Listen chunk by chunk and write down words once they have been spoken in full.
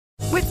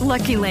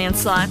Lucky Land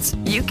Slots,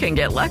 you can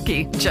get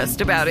lucky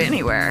just about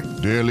anywhere.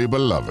 Dearly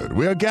beloved,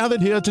 we are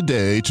gathered here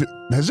today to...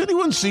 Has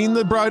anyone seen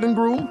the bride and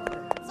groom?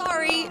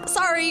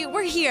 Sorry,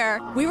 we're here.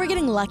 We were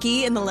getting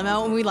lucky in the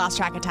limo and we lost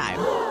track of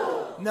time.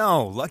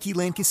 No, Lucky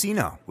Land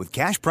Casino, with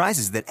cash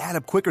prizes that add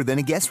up quicker than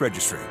a guest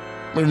registry.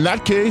 In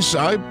that case,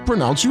 I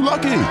pronounce you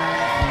lucky.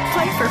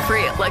 Play for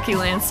free at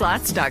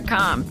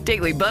LuckyLandSlots.com.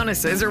 Daily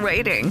bonuses are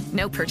waiting.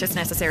 No purchase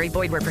necessary.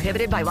 Void where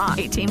prohibited by law.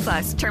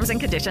 18+. Terms and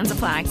conditions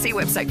apply. See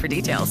website for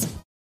details.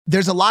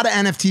 There's a lot of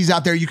NFTs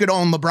out there. You could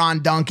own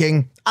LeBron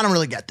dunking. I don't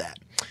really get that.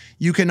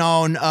 You can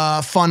own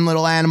fun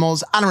little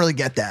animals. I don't really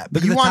get that.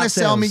 But you want to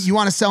sell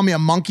me a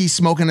monkey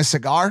smoking a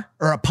cigar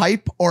or a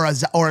pipe or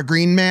a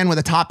green man with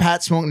a top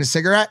hat smoking a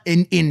cigarette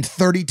in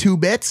 32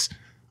 bits?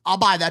 I'll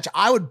buy that.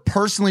 I would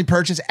personally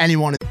purchase any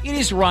one. It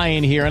is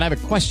Ryan here, and I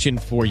have a question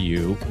for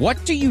you.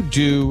 What do you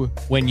do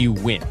when you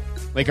win?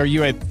 Like, are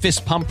you a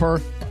fist pumper,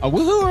 a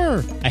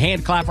woohooer, a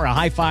hand clapper, a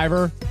high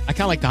fiver? I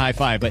kind of like the high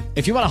five, but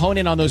if you want to hone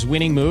in on those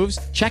winning moves,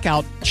 check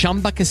out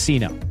Chumba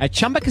Casino. At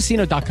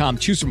ChumbaCasino.com,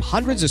 choose from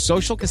hundreds of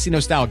social casino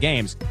style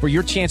games for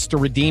your chance to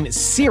redeem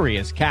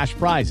serious cash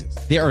prizes.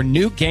 There are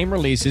new game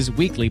releases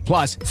weekly,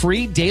 plus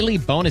free daily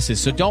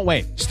bonuses. So don't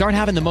wait. Start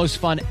having the most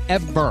fun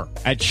ever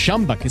at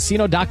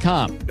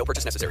ChumbaCasino.com. No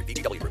purchase necessary.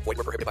 VGW. Void where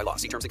prohibited by law.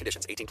 See terms and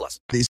conditions.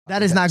 18+.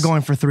 That is not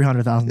going for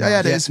 $300,000. Yeah,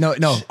 it is. No,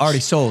 already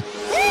sold.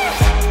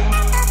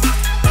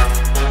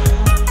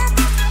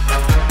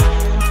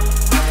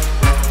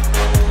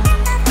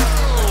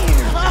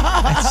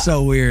 That's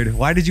so weird.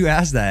 Why did you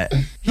ask that?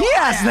 He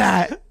asked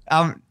that.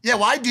 Yeah,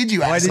 why did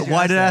you ask?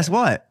 Why did I ask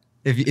what?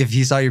 If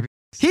he saw your,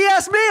 He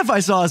asked me if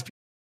I saw his.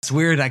 it's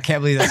weird. I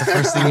can't believe that's the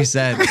first thing you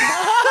said.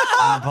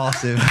 I'm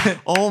Impulsive.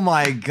 Oh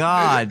my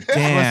God.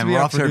 Damn, we're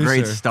off to a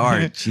great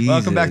start. Jesus.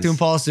 Welcome back to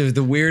Impulsive,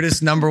 the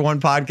weirdest #1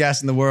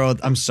 podcast in the world.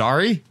 I'm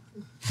sorry.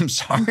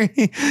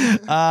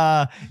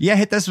 Yeah,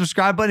 hit that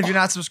subscribe button if you're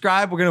not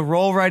subscribed. We're going to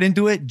roll right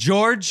into it.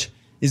 George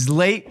is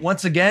late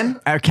once again.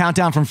 Our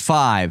countdown from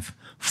 5,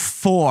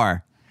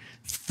 4,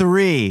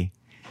 3,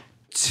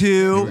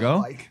 2, Here we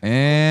go.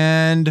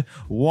 And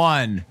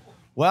 1.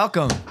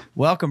 Welcome,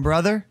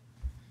 brother.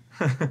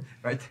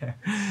 Right there.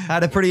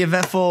 Had a pretty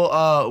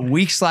eventful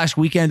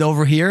week/weekend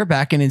over here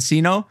back in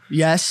Encino.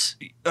 Yes.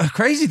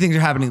 Crazy things are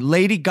happening.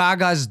 Lady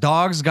Gaga's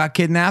dogs got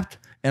kidnapped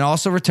and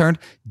also returned.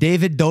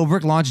 David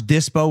Dobrik launched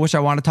Dispo, which I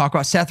want to talk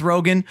about. Seth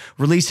Rogen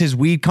released his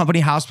weed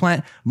company,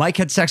 Houseplant. Mike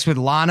had sex with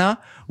Lana.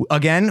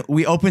 Again,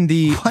 we opened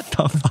the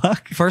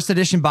first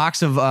edition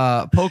box of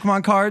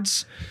Pokemon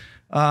cards,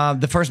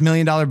 the first $1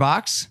 million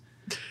box.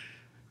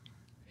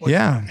 What?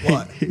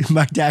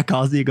 My dad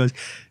calls me. He goes,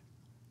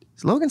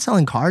 "Is Logan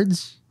selling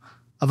cards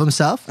of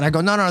himself?" And I go,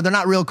 No, they're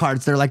not real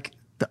cards. They're like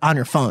on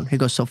your phone. He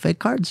goes, "So fake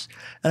cards?"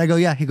 And I go,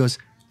 "Yeah." He goes,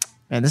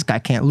 "Man, this guy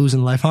can't lose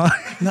in life, huh?"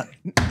 No,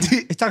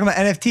 he's talking about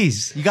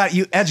NFTs.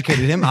 You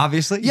educated him,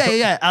 obviously.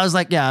 Yeah. I was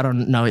like, yeah, I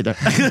don't know either.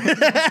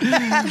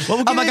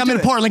 I'm in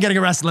Portland getting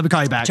arrested. Let me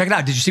call you back. Check it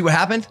out. Did you see what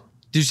happened?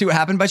 Did you see what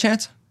happened by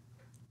chance?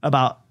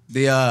 About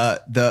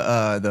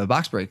the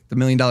box break, the $1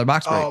 million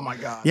box break. Oh my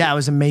God. Yeah, it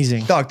was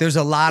amazing. Dog, there's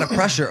a lot of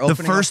pressure.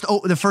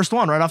 The first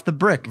one right off the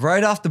brick.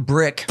 Right off the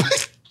brick.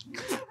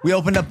 We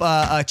opened up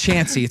a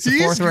Chansey. It's the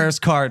fourth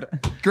rarest card.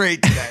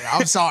 Great today.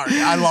 I'm sorry.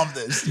 I love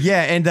this.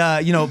 Yeah,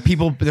 and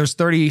people, there's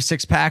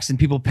 36 packs and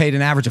people paid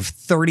an average of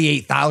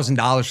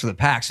 $38,000 for the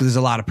pack. So there's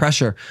a lot of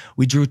pressure.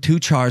 We drew 2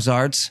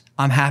 Charizards.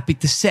 I'm happy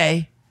to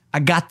say I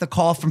got the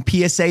call from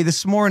PSA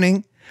this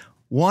morning.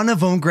 One of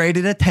them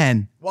graded a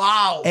 10.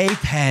 Wow. A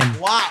 10.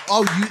 Wow.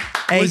 Oh,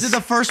 was it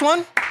the first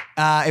one?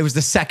 It was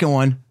the second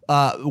one.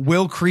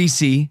 Will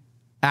Creasy,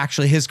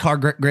 actually, his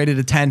card graded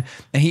a 10.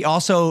 And he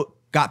also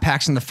got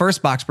packs in the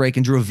first box break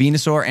and drew a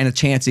Venusaur and a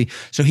Chansey.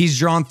 So he's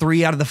drawn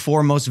 3 out of the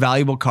 4 most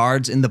valuable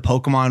cards in the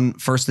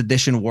Pokemon first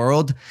edition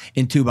world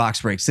in 2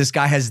 box breaks. This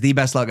guy has the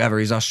best luck ever.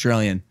 He's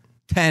Australian.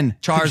 10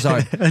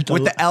 Charizard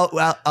with the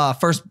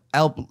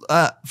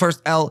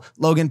first L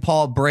Logan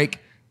Paul break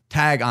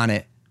tag on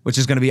it, which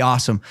is going to be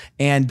awesome.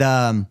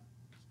 And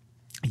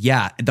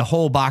yeah, the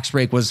whole box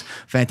break was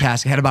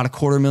fantastic. Had about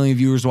 250,000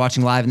 viewers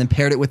watching live, and then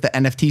paired it with the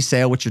NFT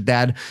sale, which your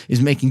dad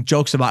is making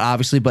jokes about,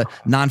 obviously, but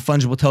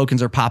non-fungible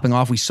tokens are popping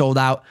off. We sold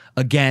out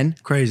again.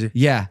 Crazy.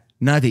 Yeah,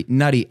 nutty.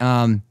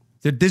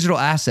 They're digital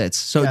assets.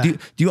 So do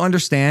you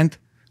understand?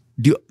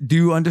 Do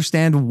you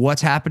understand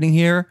what's happening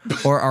here,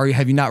 or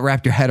have you not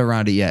wrapped your head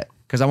around it yet?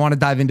 Because I want to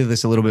dive into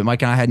this a little bit.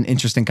 Mike and I had an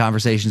interesting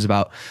conversations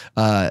about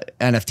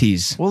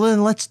NFTs. Well,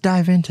 then let's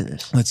dive into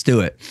this. Let's do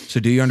it. So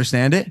do you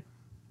understand it?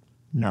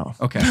 No.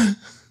 Okay.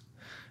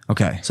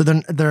 So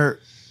they're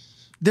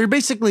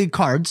basically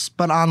cards,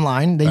 but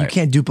online that you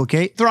can't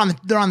duplicate.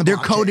 They're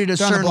coded a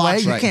certain way.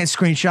 You can't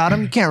screenshot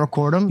them. You can't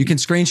record them. You can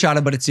screenshot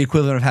them, but it's the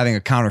equivalent of having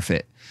a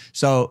counterfeit.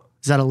 So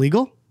is that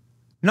illegal?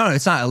 No,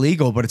 it's not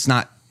illegal, but it's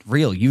not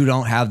real. You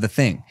don't have the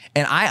thing.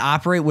 And I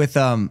operate with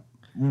a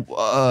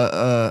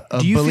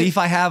belief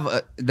I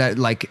have that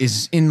like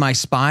is in my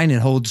spine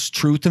and holds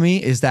true to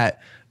me is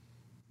that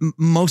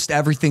most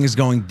everything is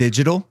going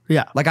digital.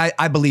 Yeah. Like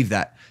I believe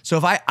that. So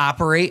if I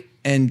operate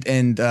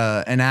and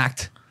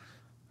act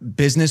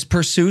business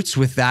pursuits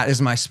with that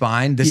as my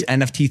spine, this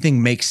NFT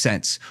thing makes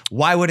sense.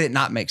 Why would it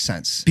not make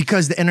sense?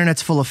 Because the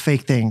internet's full of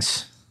fake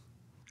things.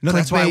 No,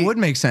 that's why it would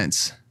make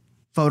sense.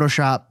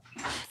 Photoshop,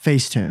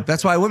 Facetune.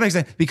 That's why it would make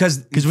sense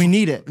because we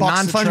need it.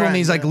 Non-fungible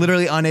means like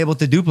literally unable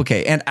to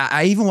duplicate. And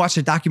I even watched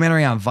a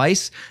documentary on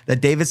Vice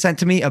that David sent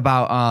to me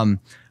about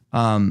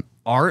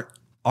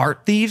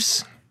art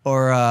thieves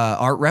or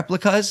art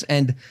replicas,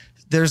 and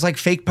there's like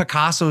fake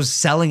Picassos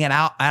selling it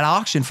out at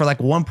auction for like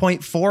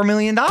 $1.4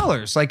 million.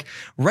 Like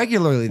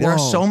regularly, there are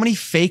so many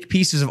fake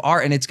pieces of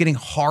art, and it's getting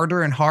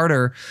harder and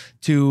harder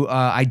to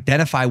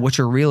identify which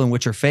are real and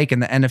which are fake.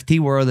 And the NFT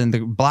world and the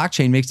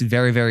blockchain makes it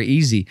very, very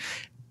easy.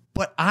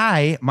 But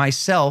I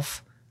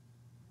myself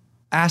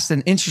asked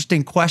an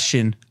interesting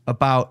question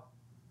about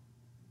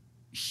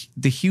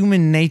the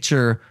human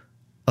nature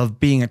of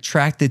being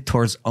attracted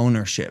towards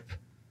ownership.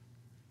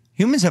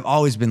 Humans have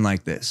always been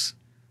like this.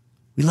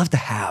 We love to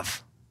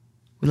have.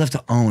 We love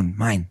to own.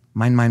 Mine.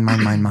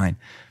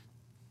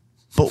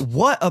 But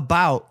what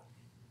about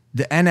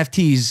the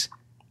NFTs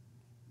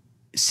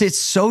sits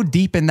so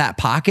deep in that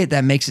pocket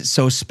that makes it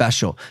so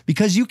special?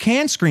 Because you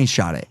can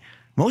screenshot it.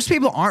 Most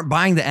people aren't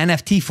buying the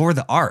NFT for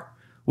the art,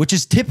 which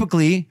is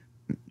typically,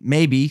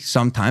 maybe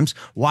sometimes,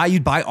 why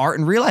you'd buy art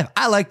in real life.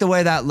 I like the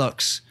way that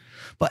looks.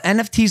 But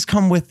NFTs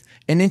come with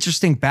an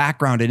interesting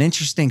background, an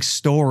interesting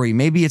story.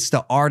 Maybe it's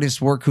the artist's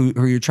work who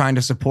you're trying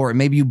to support.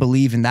 Maybe you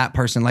believe in that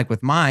person. Like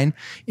with mine,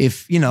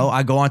 if,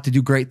 I go on to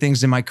do great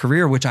things in my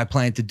career, which I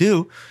plan to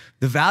do,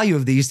 the value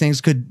of these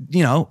things could,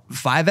 5x,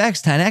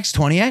 10x,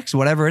 20x,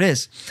 whatever it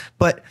is.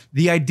 But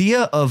the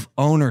idea of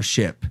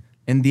ownership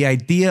and the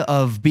idea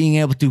of being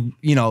able to,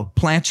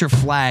 plant your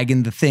flag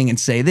in the thing and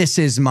say, this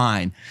is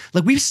mine.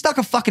 Like we've stuck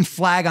a fucking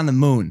flag on the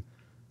moon.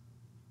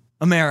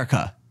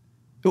 America.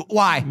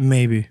 Why?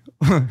 Maybe.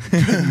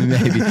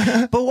 Maybe.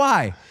 But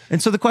why?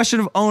 And so the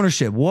question of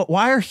ownership,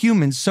 why are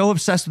humans so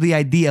obsessed with the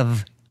idea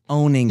of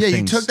owning things? Yeah,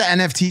 you took the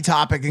NFT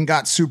topic and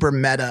got super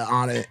meta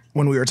on it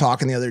when we were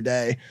talking the other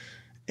day.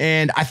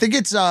 And I think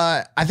it's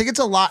a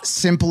lot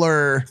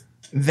simpler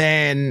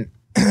than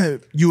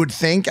you would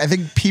think. I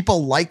think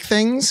people like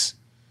things.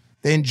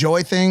 They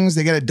enjoy things.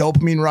 They get a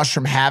dopamine rush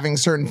from having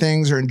certain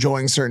things or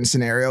enjoying certain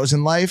scenarios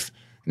in life.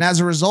 And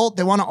as a result,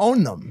 they want to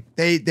own them.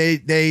 They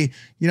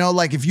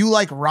like if you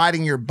like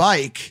riding your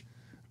bike,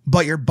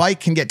 but your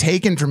bike can get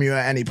taken from you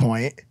at any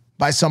point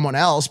by someone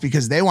else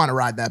because they want to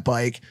ride that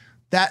bike,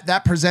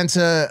 that presents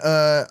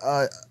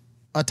a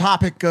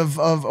topic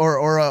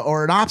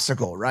or an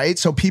obstacle, right?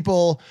 So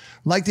people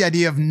like the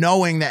idea of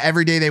knowing that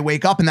every day they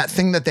wake up and that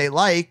thing that they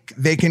like,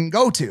 they can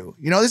go to.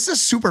 This is a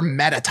super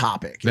meta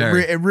topic.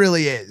 It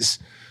really is.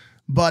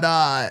 But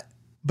yeah,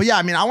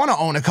 I mean, I want to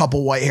own a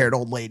couple white-haired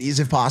old ladies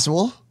if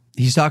possible.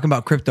 He's talking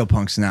about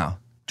CryptoPunks now.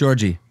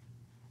 Georgie,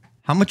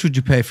 how much would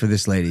you pay for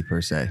this lady per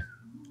se?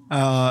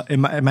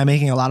 Am I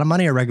making a lot of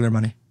money or regular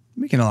money?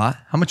 Making a lot.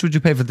 How much would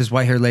you pay for this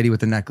white-haired lady with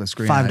the necklace?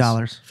 Green $5.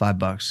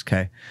 $5.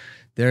 Okay.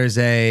 There's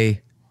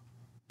a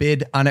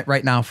bid on it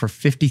right now for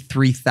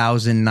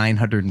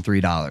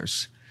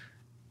 $53,903.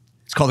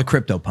 It's called a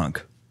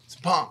CryptoPunk. It's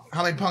a punk.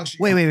 How many punks?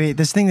 Wait.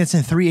 This thing that's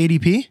in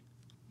 380p?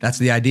 That's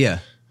the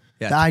idea.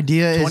 Yeah. The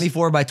idea is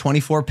 24 by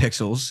 24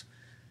 pixels,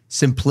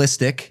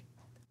 simplistic.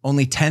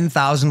 Only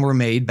 10,000 were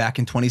made back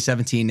in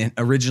 2017 and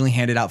originally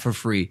handed out for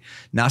free.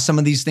 Now some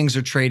of these things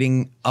are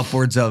trading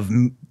upwards of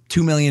 $2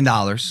 million,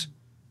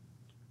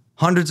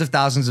 hundreds of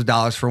thousands of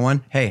dollars for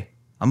one. Hey,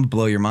 I'm gonna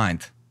blow your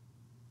mind.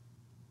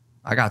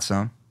 I got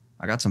some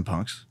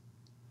punks.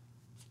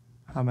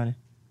 How many?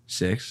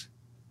 6.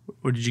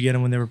 Or did you get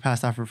them when they were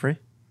passed out for free?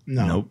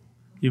 No. Nope.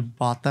 You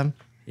bought them?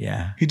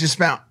 Yeah. He just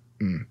found.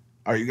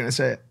 Are you gonna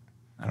say it?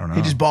 I don't know.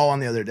 He just bought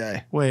one the other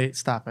day. Wait,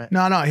 stop it.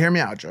 No, hear me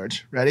out,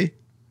 George. Ready?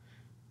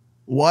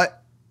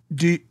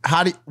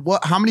 How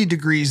many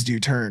degrees do you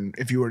turn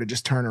if you were to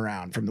just turn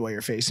around from the way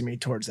you're facing me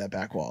towards that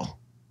back wall?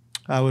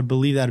 I would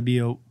believe that'd be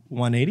a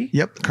 180.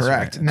 Yep,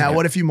 correct. Right. Now, Okay.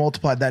 what if you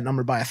multiplied that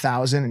number by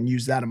 1,000 and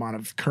used that amount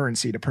of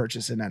currency to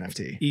purchase an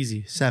NFT?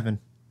 Easy. 7.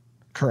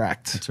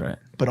 Correct. That's right.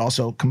 But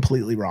also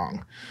completely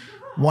wrong.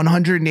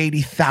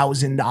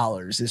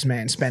 $180,000 this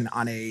man spent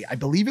on I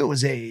believe it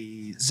was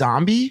a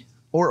zombie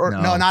or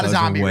no, not a those are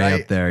zombie, way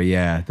right? up there.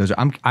 Yeah. Those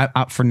are,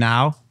 I for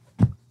now.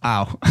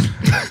 Ow.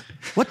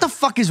 What the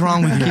fuck is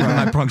wrong with you, Keeping bro?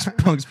 my punks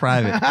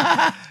private.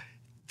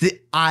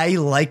 I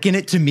liken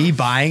it to me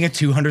buying a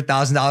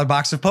 $200,000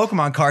 box of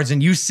Pokemon cards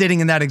and you sitting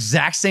in that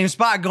exact same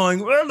spot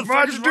going, where the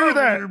fuck is do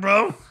that,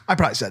 bro? I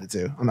probably said it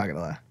too. I'm not gonna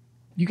lie.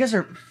 You guys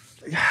are...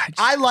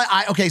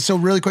 Okay, so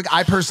really quick,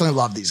 I personally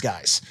love these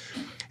guys.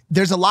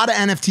 There's a lot of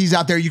NFTs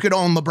out there. You could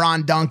own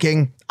LeBron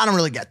dunking. I don't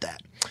really get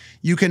that.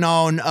 You can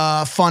own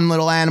fun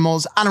little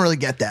animals. I don't really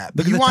get that.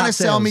 But you want to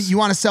sell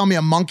me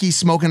a monkey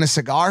smoking a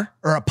cigar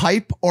or a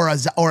pipe or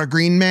a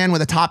green man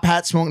with a top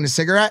hat smoking a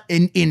cigarette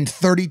in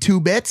 32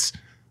 bits?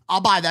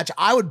 I'll buy that.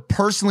 I would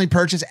personally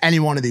purchase any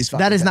one of these.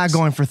 That is not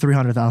going for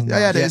 $300,000.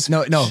 Yeah, it is.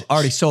 No,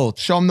 already sold.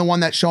 Show them the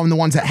ones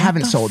that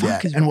haven't sold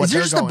yet. And what is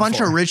there just a bunch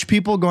of rich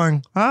people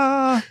going,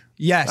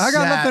 Yes. I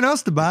got nothing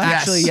else to buy.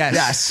 Actually,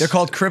 yes. They're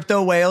called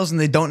crypto whales, and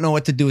they don't know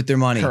what to do with their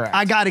money. Correct.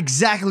 I got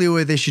exactly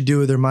what they should do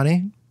with their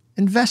money.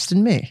 Invest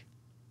in me.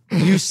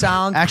 You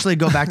sound Actually,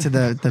 go back to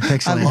the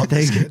pixel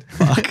thing.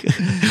 Fuck.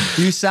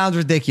 You sound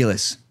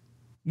ridiculous.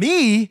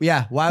 Me?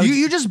 Yeah. Why would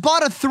You just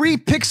bought a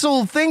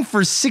 3-pixel thing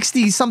for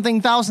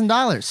 $60-something thousand.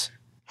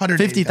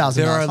 $50,000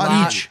 There are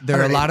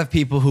a each. lot of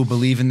people who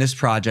believe in this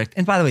project.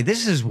 And by the way,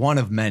 this is one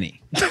of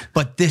many,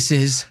 but this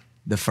is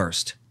the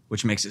first,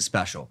 which makes it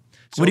special.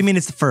 So What do you mean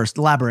it's the first?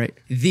 Elaborate.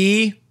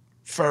 The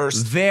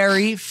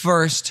very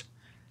first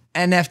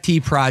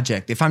NFT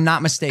project, if I'm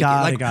not mistaken.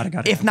 Got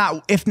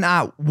it. If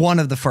not one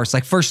of the first,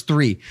 like first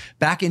 3.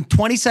 Back in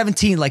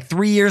 2017, like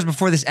 3 years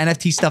before this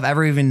NFT stuff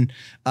ever even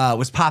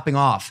was popping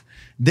off,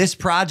 this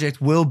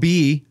project will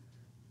be,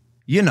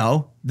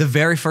 the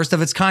very first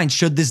of its kind,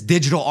 should this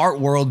digital art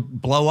world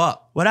blow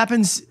up. What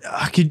happens?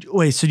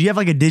 So do you have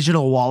like a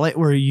digital wallet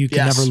where you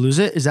can never lose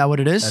it? Is that what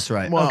it is? That's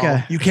right. Well,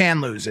 Okay. you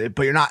can lose it,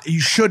 but you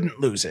shouldn't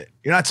lose it.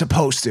 You're not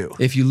supposed to.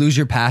 If you lose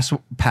your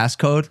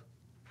passcode,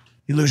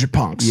 You lose your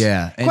punks.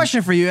 yeah. And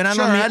Question for you, and I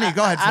Sure, don't mean, Eddie,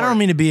 go ahead I for don't it.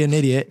 mean to be an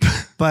idiot,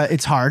 but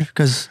it's hard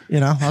because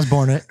I was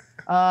born it.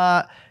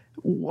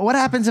 What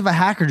happens if a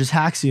hacker just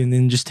hacks you and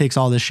then just takes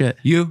all this shit?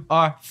 you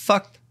are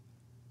fucked.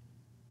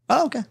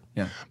 Oh, okay.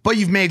 Yeah. But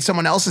you've made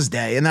someone else's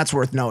day, and that's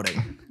worth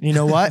noting. You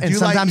know what? And you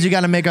like- sometimes you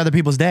got to make other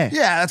people's day.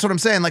 Yeah, that's what I'm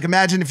saying. Like,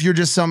 imagine if you're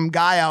just some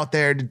guy out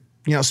there,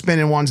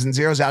 spinning ones and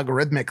zeros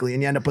algorithmically,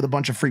 and you end up with a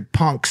bunch of free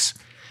punks.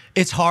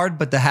 It's hard,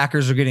 but the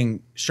hackers are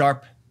getting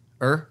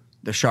sharper.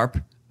 They're sharp.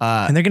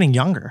 And they're getting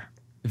younger.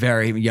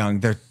 Very young.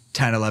 They're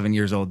 10, 11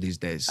 years old these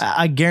days.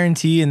 I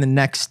guarantee in the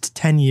next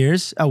 10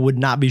 years, I would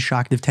not be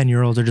shocked if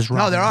 10-year-olds are just No,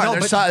 robbing. there are.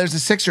 There's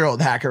a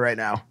 6-year-old hacker right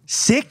now.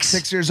 6?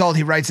 6 years old.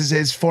 He writes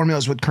his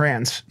formulas with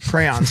crayons.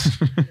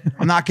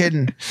 I'm not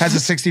kidding. Has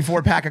a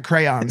 64 pack of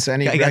crayons,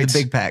 and he I got writes,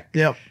 the big pack.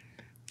 Yep.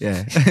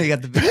 Yeah. You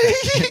got the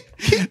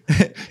big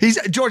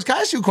pack. George, can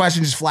I ask you a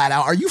question just flat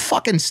out? Are you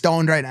fucking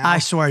stoned right now? I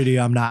swear to you,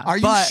 I'm not. Are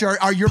you But- sure?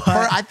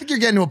 I think you're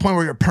getting to a point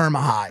where you're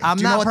perma high. I'm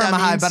Do you know not what that perma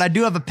high, means? but I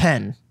do have a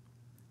pen.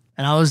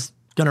 And I was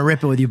going to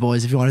rip it with you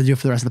boys if you want to do it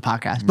for the rest of the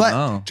podcast. But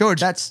No. George,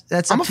 that's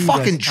I'm up a to you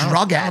fucking guys.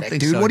 drug I don't addict, think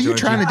dude. so, What are you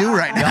Georgie. trying to do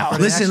right now?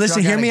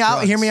 Listen, hear me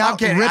out. Hear me out.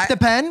 Okay, Rip the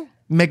pen,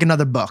 make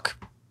another book.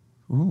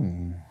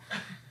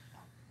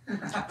 Wait,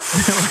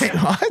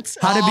 what?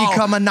 How to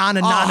become a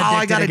non-addicted How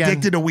I got again.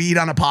 addicted to weed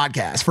on a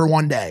podcast for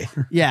one day.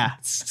 Yeah.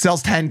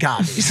 Sells 10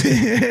 copies.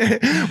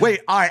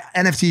 Wait, all right.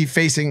 NFT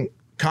facing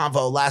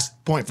convo.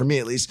 Last point for me,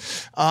 at least.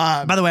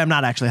 By the way, I'm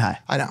not actually high.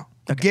 I know.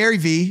 Gary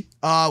V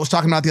was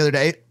talking about the other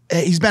day.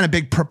 He's been a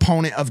big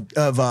proponent of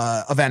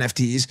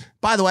NFTs.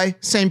 By the way,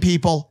 same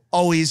people,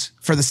 always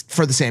for the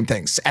same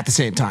things at the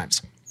same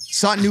times.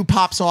 Something new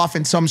pops off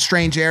in some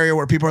strange area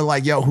where people are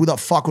like, yo, who the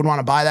fuck would want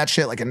to buy that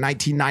shit? Like a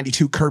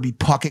 1992 Kirby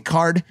Puckett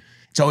card.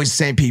 It's always the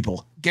same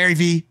people. Gary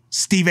V,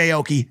 Steve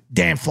Aoki,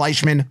 Dan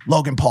Fleischman,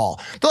 Logan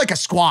Paul. They're like a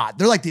squad.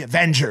 They're like the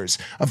Avengers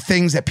of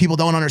things that people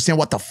don't understand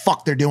what the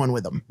fuck they're doing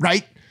with them,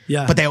 right?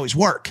 Yeah. But they always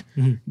work.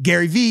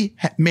 Gary V,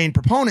 main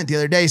proponent the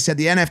other day, said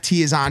the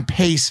NFT is on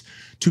pace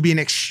to be an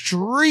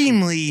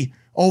extremely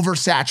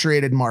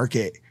oversaturated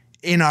market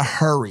in a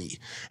hurry.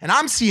 And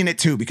I'm seeing it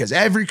too, because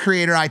every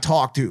creator I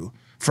talk to,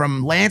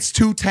 from Lance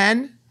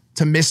 210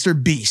 to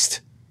Mr.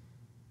 Beast,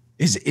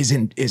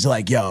 is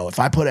like, yo, if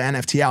I put an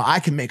NFT out,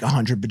 I can make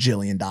 $100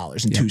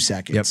 bajillion in 2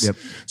 seconds. Yep.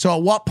 So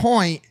at what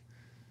point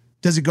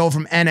does it go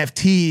from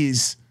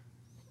NFTs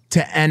to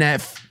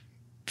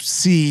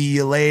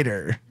NFC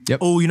later? Yep.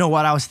 Oh, you know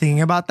what? I was thinking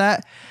about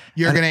that.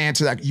 You're going to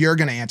answer that. You're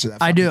going to answer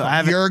that. I do.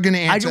 You're going to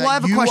answer that. I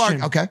have a You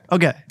question. are- okay.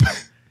 Okay.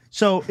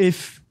 So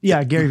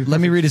Gary.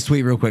 Let me read his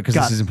tweet real quick because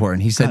Got this it. is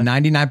important. He said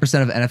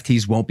 99% of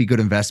NFTs won't be good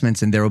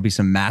investments and there will be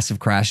some massive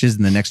crashes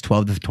in the next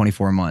 12 to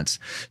 24 months.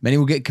 Many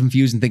will get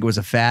confused and think it was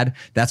a fad.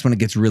 That's when it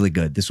gets really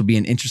good. This will be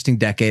an interesting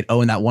decade.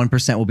 Oh, and that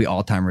 1% will be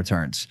all-time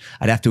returns.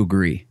 I'd have to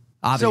agree.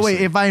 Obviously. So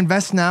wait, if I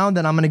invest now,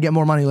 then I'm going to get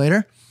more money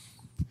later?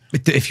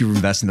 If you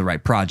invest in the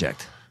right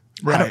project.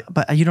 Right.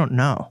 But you don't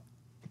know.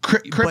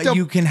 Crypto. But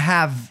you can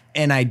have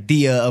an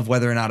idea of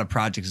whether or not a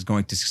project is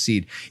going to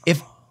succeed.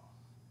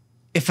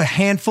 If a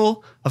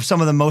handful of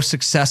some of the most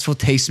successful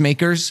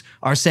tastemakers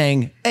are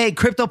saying, hey,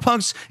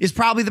 CryptoPunks is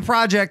probably the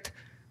project,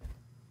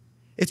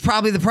 it's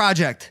probably the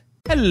project.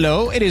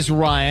 Hello, it is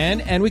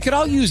Ryan, and we could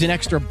all use an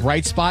extra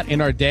bright spot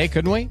in our day,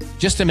 couldn't we?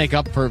 Just to make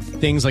up for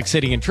things like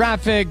sitting in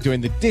traffic,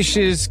 doing the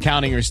dishes,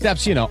 counting your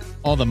steps,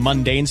 all the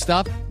mundane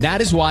stuff. That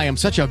is why I'm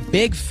such a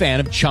big fan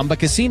of Chumba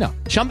Casino.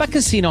 Chumba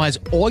Casino has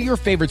all your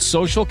favorite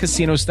social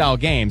casino-style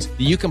games that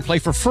you can play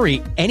for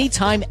free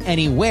anytime,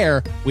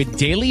 anywhere with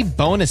daily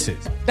bonuses.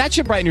 That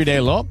should brighten your day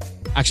a little.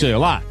 Actually, a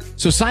lot.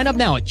 So sign up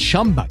now at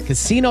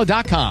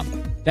ChumbaCasino.com.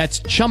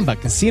 That's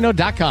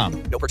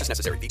ChumbaCasino.com. No purchase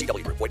necessary.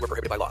 VGW Group. Void where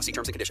prohibited by law. See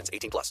terms and conditions.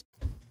 18+.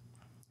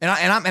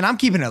 And I'm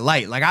keeping it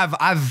light. Like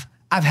I've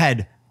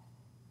had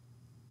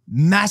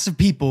massive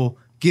people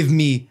give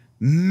me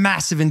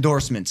massive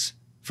endorsements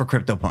for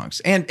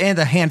CryptoPunks and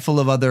a handful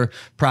of other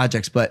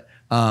projects. But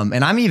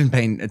and I'm even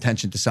paying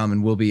attention to some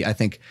and will be, I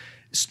think,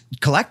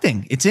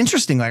 collecting. It's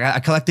interesting. Like I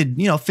collected,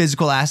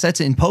 physical assets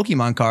in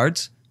Pokemon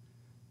cards,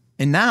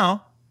 and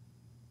now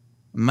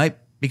I might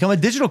become a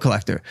digital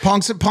collector.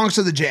 Punks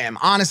are the jam.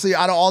 Honestly,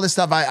 out of all this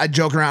stuff, I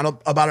joke around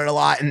about it a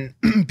lot, and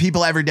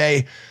people every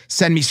day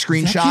send me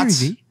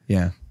screenshots.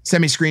 Yeah.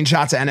 Send me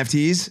screenshots of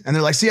NFTs, and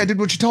they're like, see, I did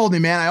what you told me,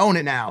 man. I own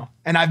it now.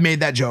 And I've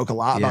made that joke a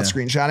lot about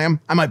screenshotting them.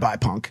 I might buy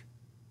Punk.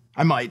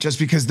 I might, just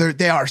because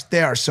they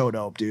are so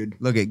dope, dude.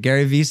 Look at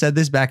Gary Vee said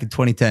this back in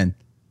 2010.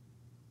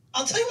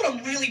 I'll tell you what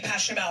I'm really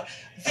passionate about.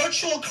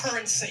 Virtual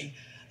currency.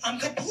 I'm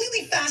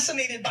completely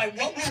fascinated by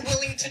what we're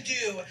willing to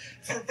do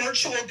for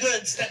virtual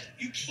goods that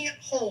you can't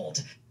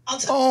hold.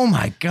 Oh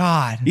my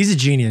God. He's a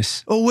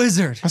genius. A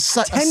wizard.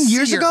 10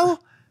 years ago?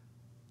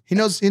 He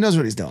knows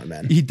what he's doing,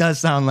 man. He does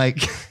sound like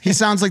he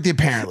sounds like the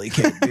apparently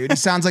kid, dude. He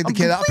sounds like the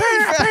kid.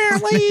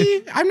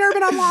 Apparently, I've never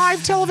been on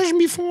live television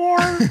before.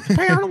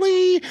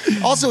 Apparently,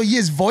 also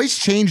his voice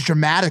changed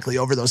dramatically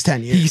over those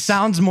 10 years. He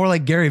sounds more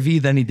like Gary Vee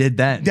than he did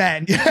then.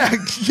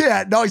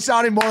 Yeah. No, he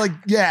sounded more like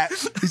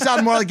He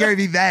sounded more like Gary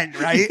Vee then,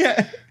 right?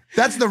 Yeah.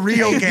 That's the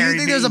real Gary Do you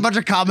think Vee. there's a bunch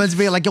of comments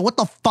being like, yo, what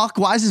the fuck?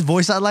 Why is his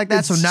voice out like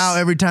that? So now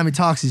every time he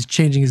talks, he's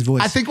changing his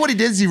voice. I think what he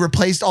did is he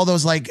replaced all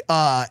those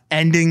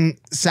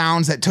ending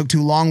sounds that took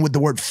too long with the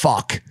word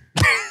fuck.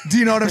 Do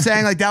you know what I'm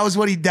saying? Like that was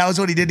what he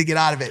did to get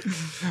out of it.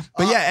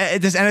 But yeah,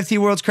 this NFT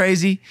world's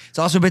crazy. It's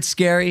also a bit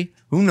scary.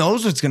 Who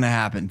knows what's going to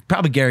happen?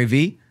 Probably Gary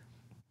Vee.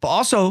 But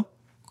also,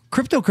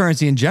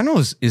 cryptocurrency in general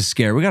is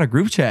scary. We got a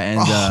group chat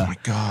and oh my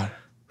God.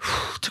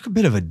 Took a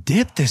bit of a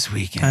dip this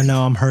weekend. I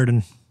know, I'm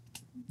hurting.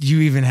 Do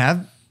you even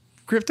have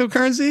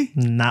cryptocurrency?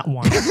 Not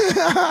one. No,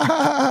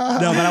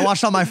 but I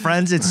watched all my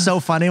friends. It's so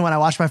funny when I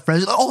watch my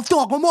friends. Like, oh,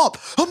 fuck, I'm up.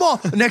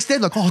 The next day,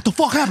 like, oh, what the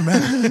fuck happened,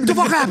 man? What the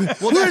fuck happened?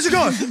 Where's it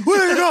going?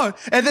 Where's it going?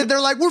 And then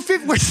they're like, we're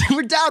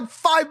down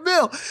 $5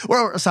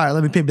 million. Sorry,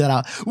 let me peep that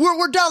out.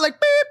 We're down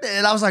like beep.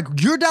 And I was like,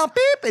 you're down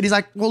beep. And he's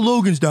like, well,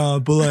 Logan's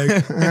down, but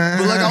like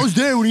I was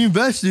there when he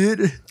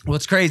invested. Well,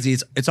 it's crazy.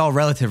 It's all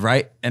relative,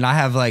 right? And I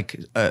have like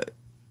a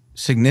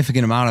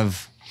significant amount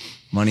of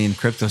money in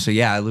crypto, so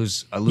yeah, I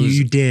lose.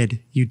 You did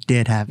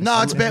have it.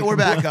 No, we're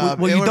back up.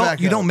 Well,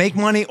 you don't make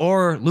money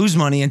or lose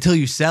money until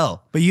you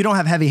sell. But you don't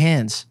have heavy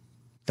hands.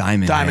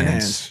 Diamond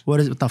hands.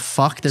 What the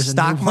fuck? There's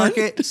stock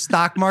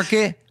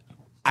market.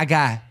 I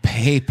got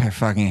paper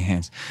fucking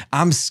hands.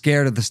 I'm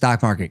scared of the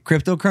stock market.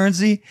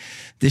 Cryptocurrency,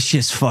 this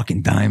shit's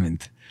fucking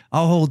diamond.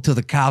 I'll hold till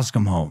the cows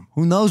come home.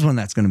 Who knows when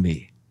that's gonna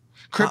be?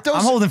 I'm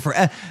holding for.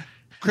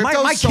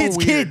 My so kids'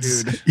 weird,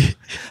 kids. Dude.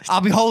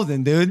 I'll be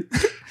holding, dude.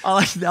 All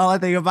I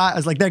think about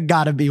is like, there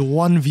gotta be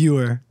one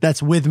viewer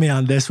that's with me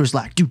on this who's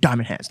like, dude,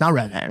 diamond hands, not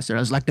red hands. I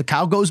was like, the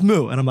cow goes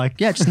moo. And I'm like,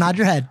 yeah, just nod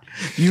your head.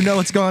 You know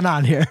what's going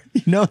on here.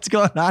 You know what's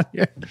going on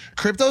here.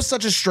 Crypto's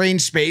such a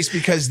strange space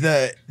because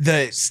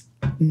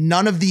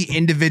none of the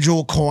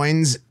individual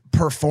coins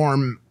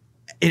perform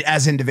it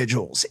as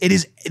individuals. It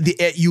is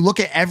you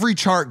look at every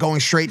chart going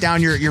straight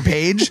down your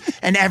page,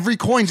 and every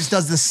coin just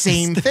does the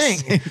same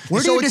thing.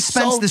 Where do you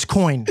dispense this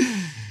coin?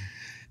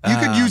 You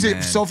could use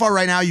it so far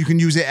right now. You can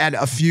use it at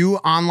a few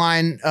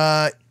online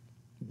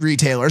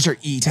retailers or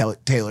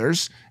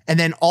e-tailers, and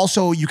then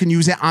also you can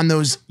use it on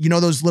those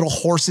those little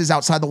horses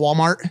outside the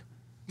Walmart.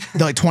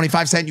 They're like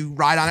 25 cents. You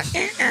ride on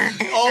it.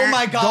 Oh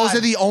my God. Those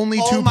are the only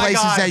two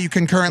places that you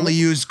can currently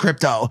use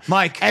crypto.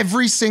 Mike.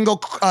 Every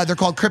single, they're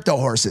called crypto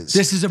horses.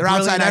 They're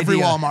outside every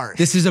Walmart.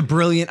 This is a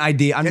brilliant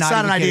idea. It's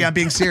not an idea. I'm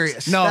being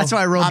serious. No. That's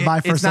why I rode by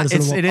first. All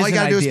you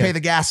got to do is pay the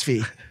gas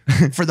fee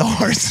for the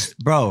horse.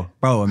 Bro,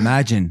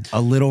 imagine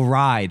a little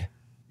ride.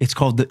 It's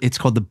called the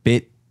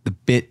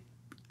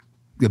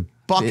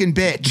Buck and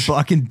bitch.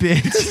 Buck and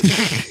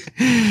bitch.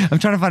 I'm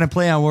trying to find a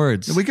play on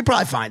words. We could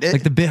probably find it.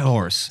 Like the bit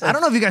horse. I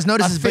don't know if you guys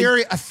noticed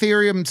this.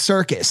 Ethereum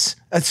circus.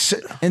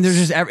 And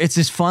it's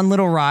this fun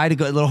little ride.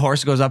 A little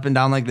horse goes up and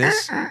down like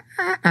this.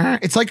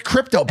 It's like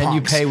crypto punks. And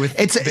you pay with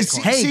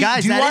hey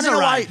guys, that is a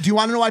ride. Do you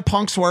want to know why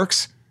punks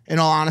works? In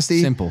all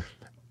honesty, simple.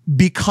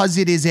 Because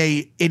it is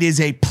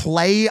a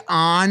play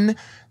on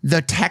the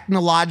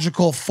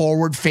technological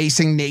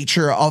forward-facing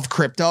nature of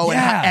crypto,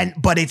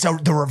 but it's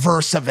the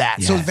reverse of that.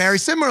 Yes. So very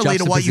similarly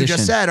to what you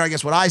just said, or I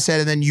guess what I said,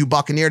 and then you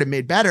buccaneered and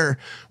made better,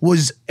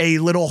 was a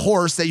little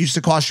horse that used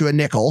to cost you a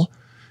nickel,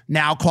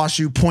 now costs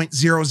you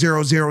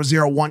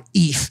 0.00001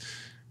 ETH.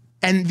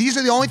 And these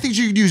are the only things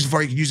you can use it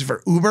for. You can use it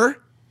for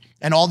Uber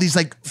and all these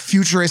like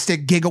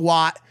futuristic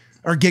gigawatt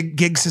or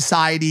gig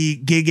society,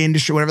 gig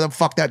industry, whatever the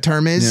fuck that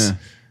term is. Yeah.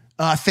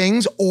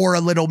 Things, or a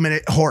little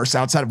minute horse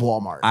outside of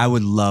Walmart. I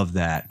would love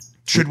that.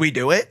 Should we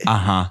do it?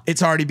 Uh-huh.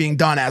 It's already being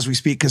done as we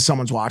speak because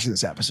someone's watching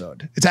this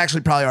episode. It's actually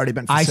probably already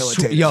been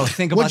facilitated.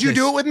 Think about Would you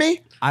do it with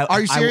me?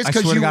 Are you serious? I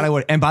swear to God I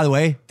would. And by the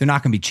way, they're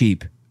not going to be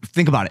cheap.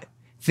 Think about it.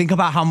 Think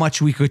about how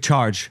much we could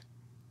charge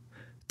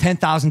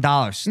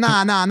 $10,000.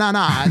 Nah.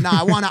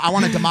 I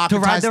want to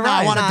democratize. To ride the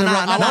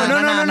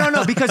ride.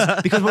 No.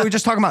 Because what we were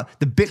just talking about,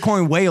 the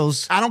Bitcoin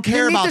whales. I don't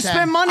care about them.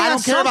 Spend money I on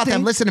don't care about them.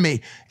 something. Listen to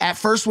me. At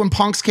first, when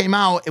punks came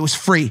out, it was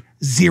free.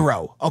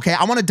 Zero. Okay.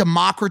 I want to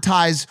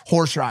democratize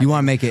horse riding. You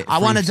want to make it I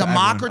want to free for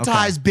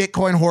democratize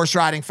Bitcoin horse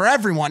riding for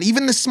everyone.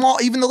 Even the small,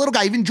 even the little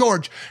guy, even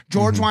George.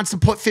 George wants to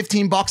put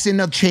 $15 in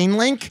a chain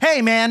link.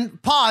 Hey, man,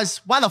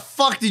 pause. Why the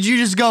fuck did you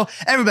just go,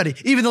 everybody,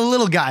 even the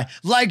little guy,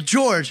 like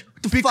George?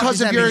 Because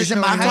of your,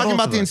 I'm talking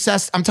about the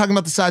incest. I'm talking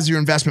about the size of your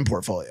investment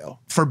portfolio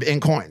in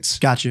coins.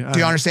 Got you. Do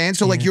you understand?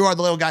 So like you are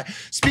the little guy.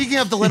 Speaking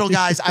of the little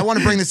guys, I want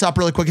to bring this up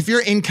really quick. If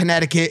you're in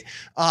Connecticut,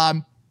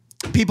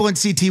 people in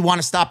CT want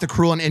to stop the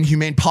cruel and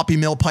inhumane puppy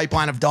mill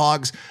pipeline of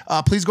dogs.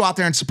 Please go out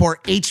there and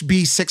support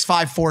HB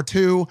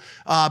 6542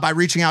 by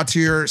reaching out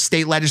to your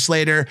state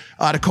legislator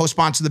to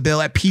co-sponsor the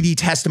bill at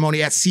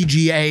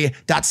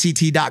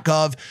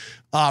pdtestimony@cga.ct.gov.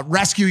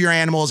 Rescue your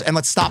animals and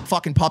let's stop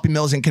fucking puppy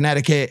mills in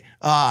Connecticut.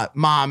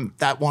 Mom,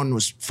 that one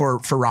was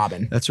for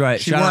Robin. That's right.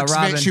 She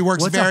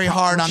works very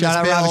hard on this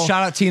bill.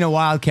 Shout out Tina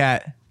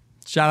Wildcat.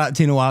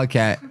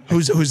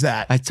 Who's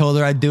that? I told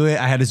her I'd do it.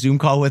 I had a Zoom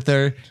call with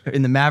her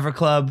in the Maverick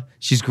Club.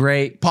 She's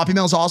great. Puppy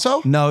mills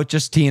also? No,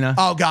 just Tina.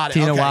 Oh, got it.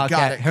 Tina Okay,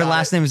 Wildcat. Her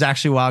last name is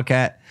actually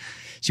Wildcat.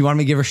 She wanted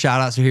me to give her a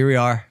shout out, so here we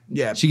are.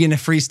 Yeah. She getting a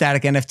free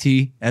static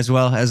NFT as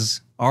well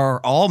as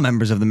all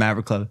members of the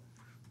Maverick Club.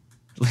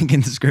 Link in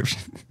the description.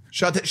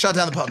 Shut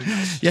down the puppy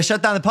mills. Yeah,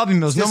 shut down the puppy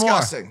mills. No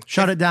more.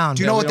 Shut it down.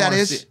 Do you know what that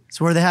is?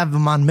 It's where they have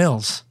them on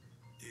mills.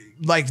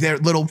 Like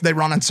they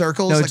run in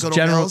circles. No, like it's little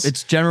General. mills?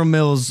 It's General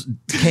Mills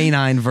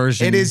canine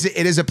version. It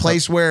is a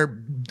place where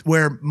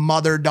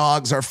mother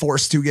dogs are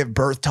forced to give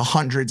birth to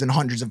hundreds and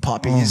hundreds of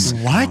puppies.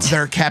 What?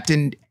 They're kept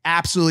in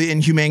absolutely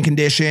inhumane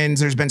conditions.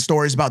 There's been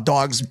stories about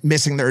dogs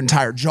missing their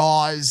entire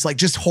jaws, like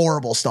just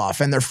horrible stuff.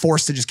 And they're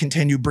forced to just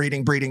continue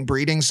breeding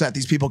so that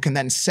these people can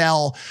then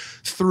sell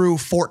through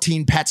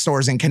 14 pet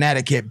stores in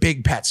Connecticut,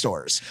 big pet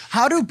stores.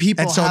 How do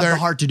people have the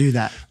heart to do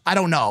that? I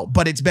don't know,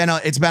 but it's been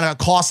a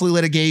costly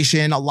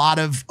litigation, a lot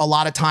of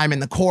time in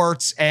the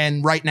courts,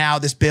 and right now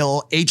this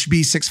bill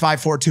HB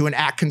 6542, an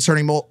act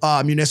concerning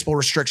municipal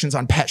restrictions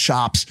on pet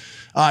shops,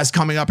 is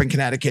coming up in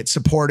Connecticut.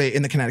 Support it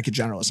in the Connecticut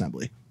General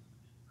Assembly.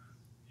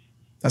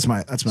 That's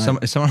my.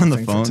 Is someone on the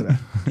phone?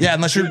 Yeah,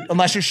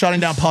 unless you're shutting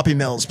down puppy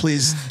mills,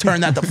 please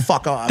turn that the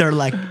fuck off. They're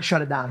like,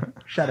 shut it down.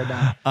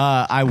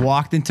 I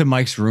walked into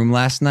Mike's room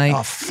last night.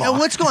 Oh fuck! Yo,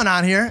 what's going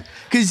on here?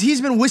 Because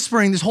he's been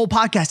whispering this whole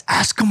podcast.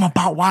 Ask him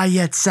about why he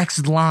had sex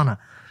with Lana.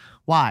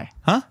 Why?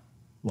 Huh?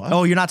 What?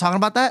 Oh, you're not talking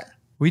about that?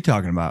 What are you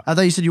talking about? I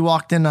thought you said you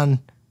walked in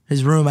on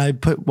his room. I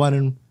put one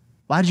in.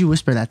 Why did you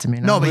whisper that to me?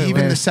 No, but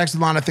even the sex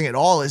with Lana thing at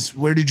all is,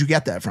 where did you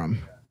get that from?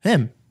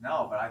 Him.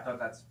 No, but I thought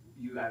that's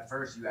you. At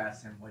first, you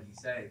asked him what he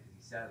said because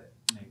he said it.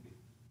 Maybe.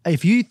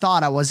 If you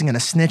thought I wasn't going to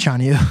snitch on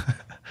you,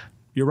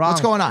 you're wrong.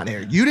 What's going on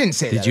here? You didn't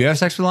say that. Did you have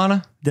sex with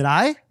Lana? Did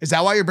I? Is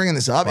that why you're bringing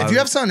this up? If you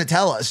have something to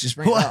tell us, just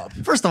bring it up.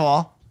 First of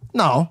all,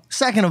 no.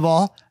 Second of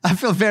all, I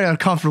feel very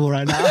uncomfortable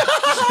right now.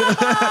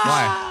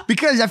 Why?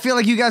 Because I feel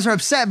like you guys are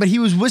upset, but he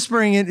was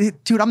whispering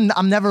it. Dude,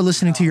 I'm never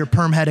listening to your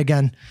perm head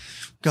again.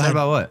 Go ahead.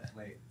 About what?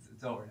 Wait,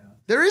 it's over now.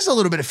 There is a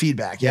little bit of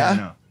feedback, yeah?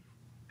 No.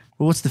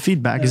 Well, what's the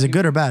feedback? Is it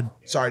good or bad?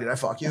 Sorry, did I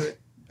fuck you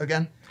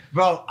again?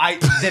 Bro,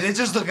 did it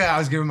just look like I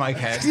was giving Mike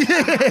head?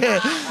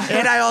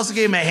 And I also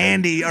gave him a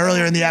handy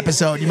earlier in the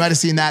episode. You might have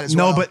seen that as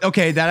well. No, but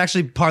okay, that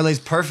actually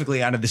parlays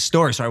perfectly out of this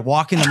story. So I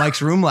walk into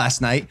Mike's room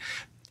last night,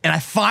 and I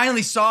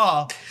finally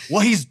saw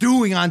what he's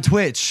doing on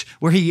Twitch,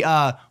 where he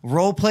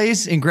role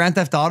plays in Grand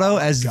Theft Auto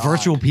as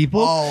virtual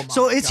people. Oh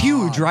so it's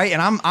huge, right?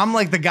 And I'm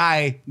like the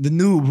guy, the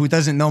noob who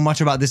doesn't know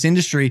much about this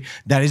industry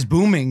that is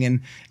booming.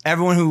 And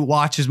everyone who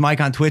watches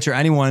Mike on Twitch or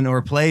anyone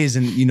or plays,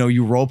 and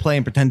you role play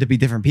and pretend to be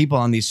different people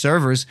on these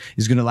servers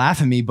is gonna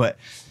laugh at me, but.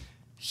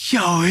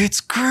 Yo,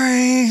 it's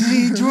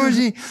crazy,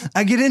 Georgie.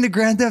 I get into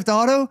Grand Theft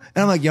Auto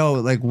and I'm like, yo,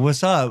 like,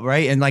 what's up,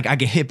 right? And like, I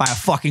get hit by a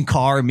fucking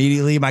car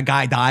immediately. My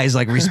guy dies,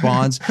 like,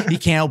 respawns. He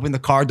can't open the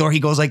car door. He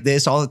goes like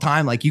this all the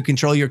time. Like, you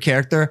control your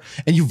character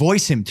and you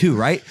voice him too,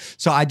 right?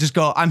 So I just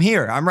go, I'm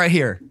here. I'm right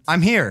here.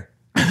 I'm here.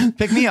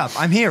 Pick me up.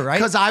 I'm here, right?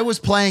 Because I was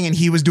playing and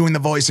he was doing the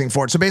voicing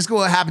for it. So basically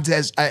what happens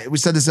is, we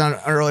said this on an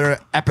earlier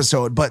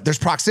episode, but there's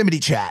proximity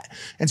chat.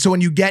 And so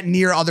when you get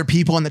near other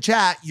people in the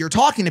chat, you're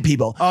talking to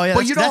people. Oh yeah,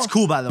 but that's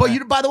cool, by the way.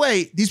 But by the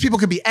way, these people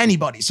could be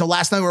anybody. So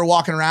last night we were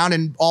walking around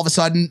and all of a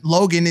sudden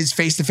Logan is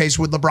face to face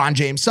with LeBron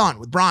James' son,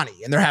 with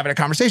Bronny, and they're having a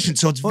conversation.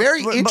 So it's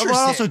very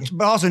interesting.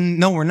 But also,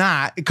 no, we're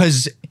not,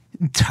 because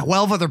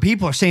 12 other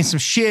people are saying some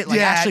shit, like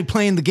actually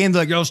playing the game.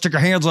 They're like, yo, stick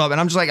your hands up.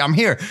 And I'm just like, I'm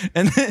here.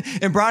 And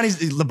Bronny's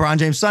LeBron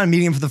James' son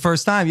meeting him for the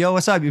first time. Yo,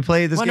 what's up? You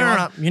play this game?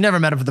 No. You never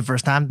met him for the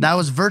first time. That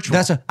was virtual.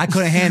 I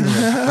couldn't handle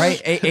it,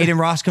 right? Aiden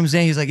Ross comes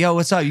in. He's like, yo,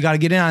 what's up? You got to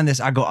get in on this.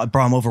 I go,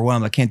 bro, I'm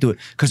overwhelmed. I can't do it.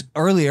 Because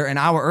an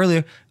hour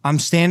earlier, I'm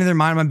standing there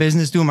minding my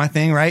business, doing my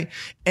thing, right?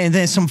 And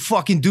then some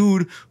fucking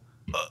dude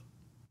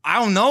I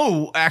don't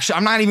know. Actually,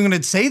 I'm not even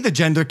going to say the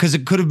gender because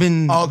it could have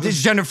been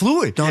this gender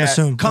fluid. Don't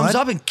assume. Comes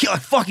up and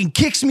fucking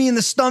kicks me in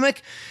the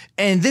stomach.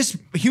 And this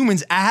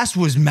human's ass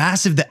was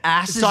massive. The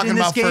asses in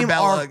this game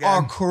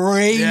are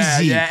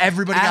crazy. Yeah,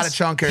 everybody got a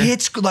chunker.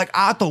 Hits like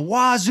out the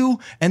wazoo.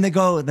 And they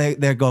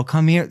go,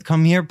 come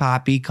here,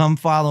 Poppy, come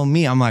follow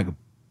me. I'm like,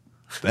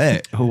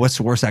 bet. What's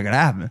the worst that could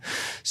happen?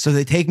 So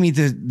they take me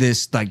to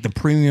this, like the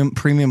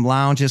premium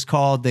lounge is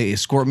called. They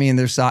escort me in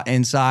their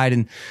inside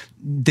and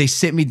they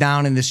sit me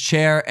down in this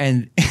chair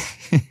and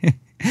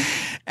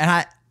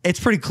it's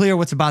pretty clear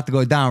what's about to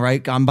go down,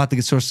 right? I'm about to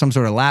get some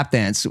sort of lap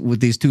dance with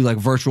these two like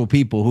virtual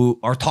people who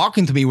are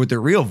talking to me with their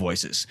real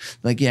voices.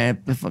 Like, yeah,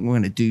 we're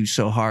going to do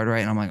so hard,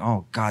 right? And I'm like,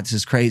 oh God, this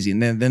is crazy.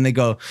 And then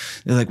they're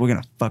like, we're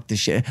going to fuck this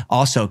shit.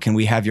 Also, can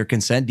we have your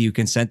consent? Do you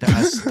consent to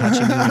us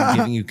touching you and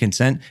giving you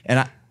consent? And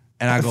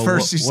I go,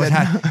 first you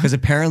said because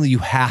apparently you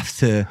have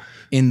to,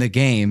 in the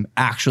game,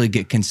 actually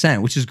get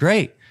consent, which is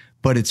great.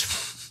 But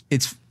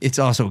it's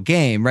also a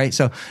game, right?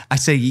 So I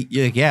say,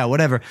 yeah,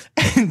 whatever.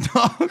 And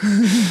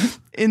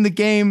in the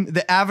game,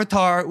 the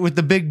avatar with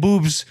the big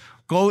boobs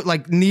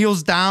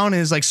kneels down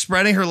and is like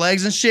spreading her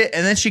legs and shit.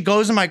 And then she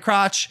goes in my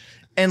crotch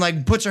and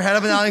like puts her head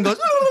up and down and goes,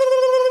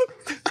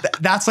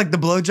 that's like the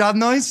blowjob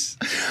noise.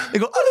 They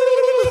go,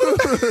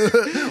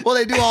 well,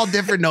 they do all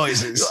different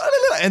noises.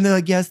 And they're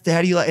like, yes,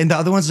 daddy. And the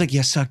other one's like,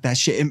 yeah, suck that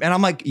shit. And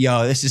I'm like,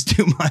 yo, this is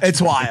too much.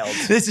 It's wild.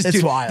 This is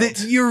too wild.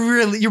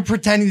 You're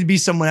pretending to be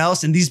someone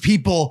else. And these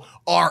people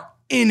are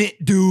in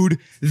it, dude.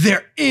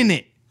 They're in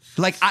it.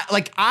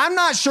 I'm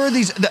not sure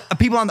the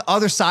people on the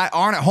other side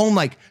aren't at home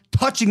like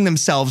touching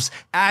themselves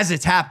as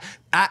it's happening.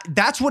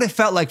 That's what it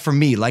felt like for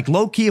me. Like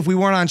low key, if we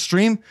weren't on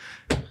stream,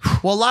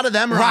 well, a lot of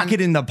them are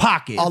rocket in the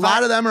pocket. A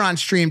lot of them are on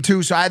stream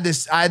too. So I had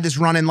this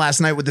run in last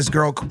night with this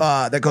girl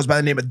that goes by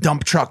the name of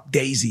Dump Truck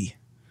Daisy,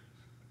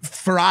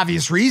 for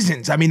obvious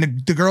reasons. I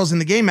mean, the girls in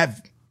the game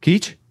have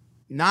Keech.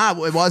 Nah,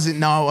 it wasn't.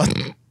 No,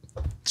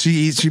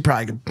 she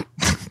probably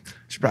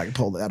could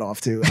pull that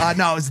off too.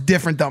 No, it's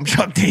different Dump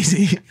Truck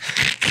Daisy.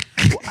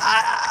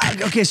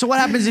 Okay, so what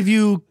happens if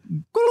you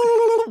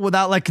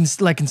without like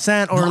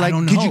consent or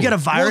could you get a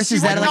virus?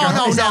 Is that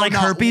like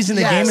herpes in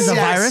the game is a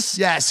virus?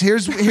 Yes.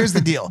 Here's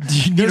the deal.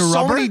 There's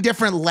so many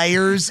different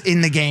layers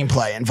in the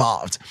gameplay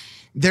involved.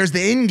 There's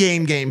the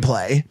in-game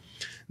gameplay.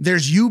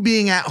 There's you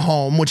being at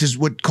home, which is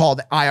what's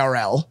called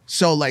IRL.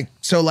 So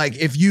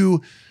if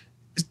you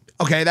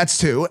okay, that's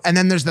two. And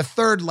then there's the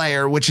third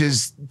layer, which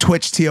is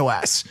Twitch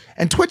TOS.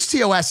 And Twitch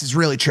TOS is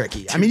really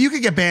tricky. I mean, you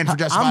could get banned for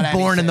just about anything.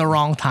 I'm born in the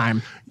wrong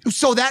time.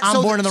 So that's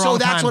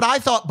what I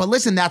thought. But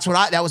listen, that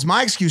was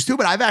my excuse too.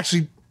 But I've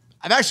actually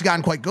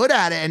gotten quite good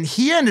at it. And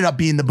he ended up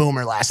being the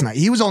boomer last night.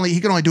 He could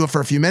only do it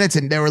for a few minutes,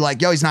 and they were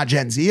like, "Yo, he's not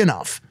Gen Z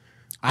enough."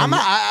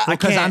 I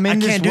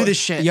can't do this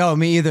shit. Yo,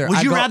 me either.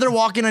 Would you rather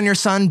walk in on your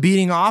son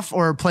beating off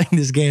or playing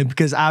this game?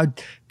 Because I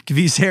would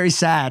be very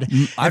sad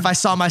if I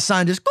saw my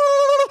son just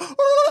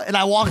and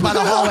I walked by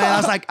the hallway and I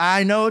was like,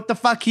 I know what the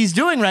fuck he's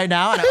doing right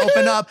now. And I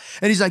open up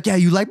and he's like, yeah,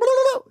 you like,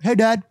 hey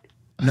dad.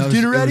 No,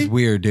 it was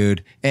weird,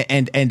 dude.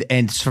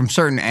 And from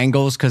certain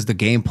angles, because the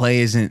gameplay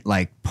isn't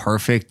like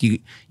perfect,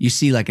 you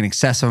see like an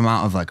excessive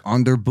amount of like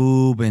under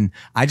boob, and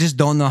I just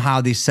don't know how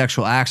these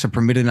sexual acts are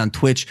permitted on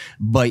Twitch.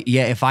 But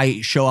yeah, if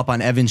I show up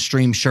on Evan's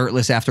stream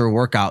shirtless after a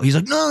workout, he's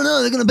like,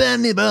 no, they're gonna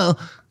ban me, bro.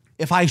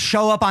 If I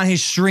show up on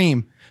his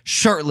stream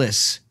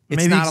shirtless,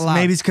 it's not allowed.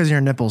 Maybe it's because of your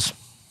nipples.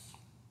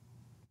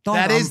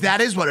 That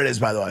is what it is,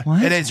 by the way.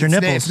 What? It is. Your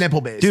nipples. It's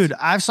nipple based. Dude,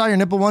 I saw your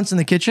nipple once in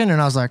the kitchen and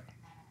I was like,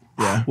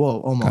 yeah. Whoa,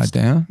 almost.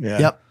 Goddamn. Yeah.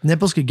 Yep.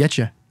 Nipples could get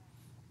you.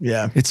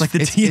 Yeah. It's like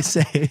the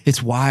TSA.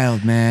 It's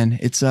wild, man.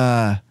 It's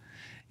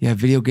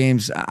video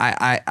games.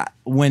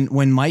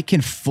 When Mike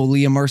can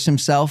fully immerse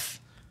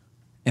himself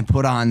and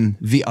put on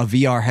a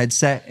VR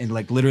headset and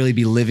like literally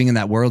be living in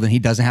that world, and he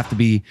doesn't have to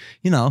be,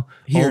 old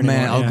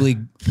man, ugly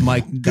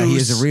Mike that he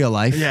is in real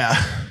life.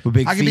 Yeah. With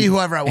big I can be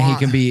whoever I want. He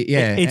can be,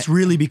 yeah. It's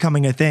really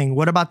becoming a thing.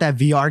 What about that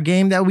VR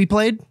game that we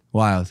played?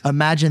 Wild.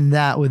 Imagine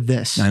that with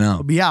this. I know.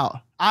 It'll be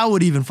out. I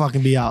would even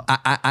fucking be out.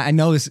 I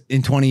know this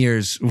in 20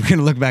 years, we're going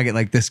to look back at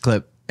like this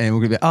clip and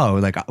we're going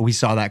to be, we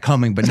saw that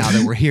coming, but now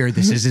that we're here,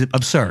 this is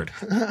absurd.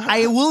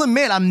 I will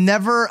admit, I'm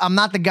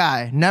not the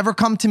guy. Never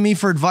come to me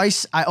for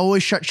advice. I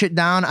always shut shit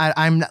down.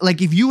 I'm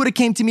like, if you would have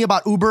came to me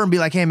about Uber and be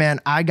like, hey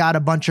man, I got a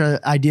bunch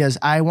of ideas.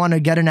 I want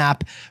to get an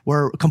app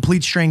where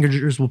complete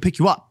strangers will pick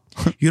you up.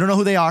 You don't know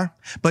who they are,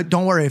 but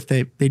don't worry if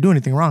they do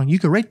anything wrong. You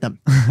could rate them.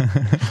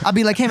 I'll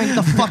be like, hey man, get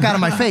the fuck out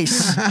of my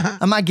face.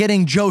 I'm not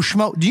getting Joe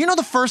Schmo. Do you know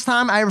the first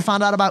time I ever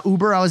found out about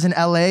Uber, I was in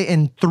LA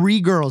and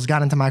 3 girls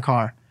got into my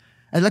car.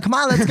 And like, come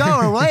on, let's go,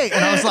 or wait.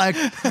 And I was like,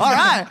 all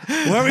right,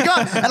 where are we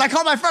going? And I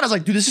called my friend. I was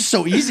like, dude, this is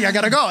so easy. I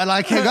gotta go. And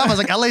I came up. I was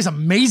like, LA's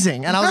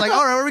amazing. And I was like,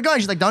 all right, where are we going?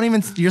 She's like, don't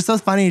even, you're so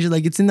funny. She's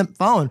like, it's in the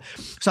phone.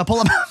 So I pull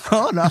up my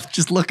phone. I'm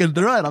just looking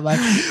through it. I'm like,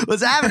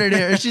 what's happening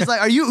here? And she's like,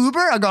 are you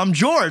Uber? I go, I'm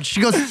George.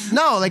 She goes,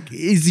 no, like,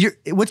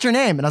 what's your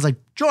name? And I was like,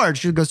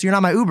 George. She goes, so you're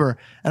not my Uber.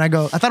 And I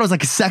go, I thought it was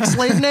like a sex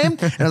slave name.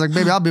 And I was like,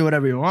 baby, I'll be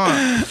whatever you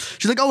want.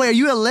 She's like, oh, wait, are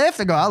you a Lyft?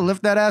 I go, I'll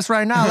lift that ass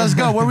right now. Let's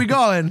go. Where are we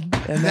going?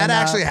 And that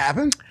actually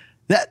happened?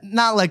 That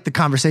not like the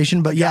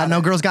conversation, but yeah,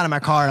 no girls got in my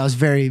car and I was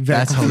very, very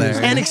That's confused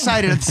hilarious. and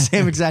excited at the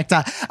same exact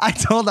time. I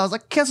was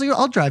like, cancel your,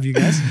 I'll drive you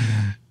guys.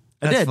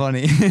 That's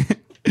funny.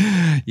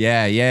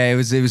 yeah, it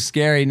was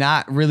scary.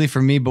 Not really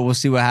for me, but we'll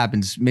see what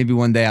happens. Maybe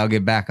one day I'll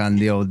get back on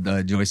the old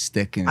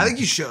joystick. And I think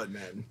you should,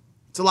 man.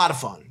 It's a lot of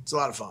fun.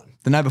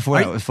 The night before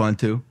that was fun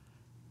too.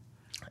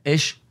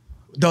 Ish.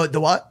 The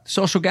what?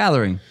 Social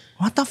gathering.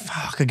 What the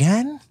fuck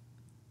again?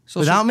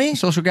 Without me?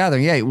 Social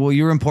gathering. Yeah. Well,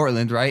 you were in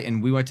Portland, right?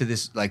 And we went to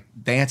this like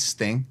dance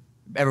thing.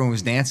 Everyone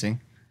was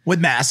dancing. With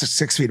masks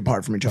 6 feet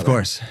apart from each other. Of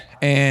course.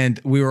 And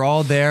we were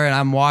all there and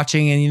I'm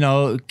watching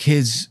and,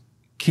 kids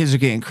are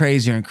getting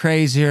crazier and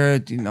crazier.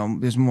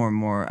 There's more and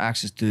more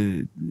access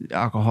to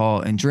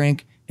alcohol and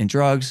drink and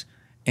drugs.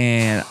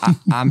 And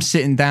I'm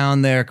sitting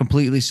down there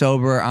completely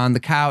sober on the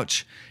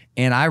couch.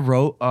 And I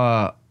wrote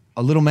a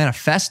little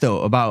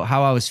manifesto about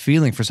how I was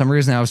feeling. For some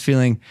reason, I was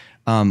feeling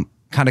kind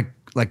of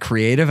like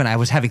creative, and I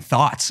was having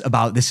thoughts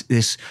about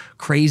this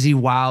crazy,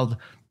 wild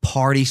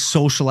party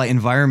socialite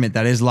environment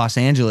that is Los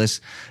Angeles.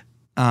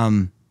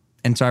 And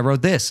so I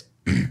wrote this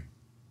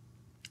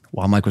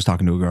while Mike was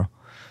talking to a girl.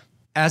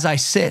 As I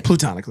sit,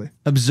 platonically,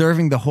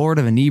 observing the horde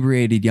of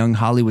inebriated young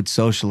Hollywood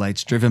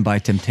socialites driven by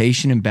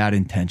temptation and bad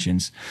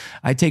intentions,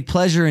 I take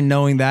pleasure in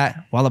knowing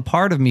that, while a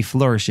part of me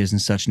flourishes in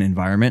such an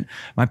environment,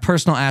 my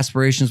personal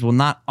aspirations will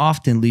not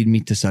often lead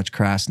me to such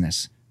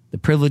crassness. The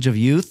privilege of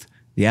youth,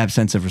 the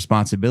absence of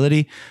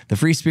responsibility, the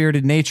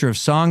free-spirited nature of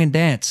song and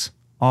dance,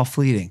 all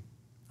fleeting.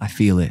 I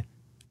feel it.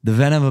 The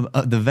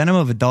venom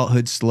of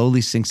adulthood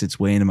slowly sinks its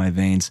way into my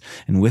veins,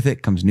 and with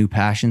it comes new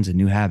passions and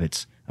new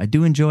habits. I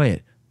do enjoy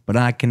it, but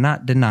I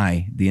cannot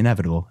deny the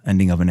inevitable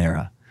ending of an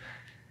era.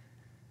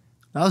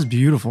 That was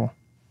beautiful.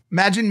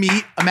 Imagine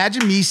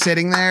me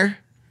sitting there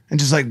and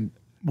just like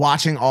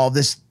watching all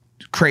this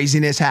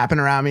craziness happen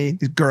around me.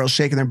 These girls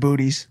shaking their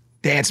booties,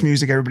 dance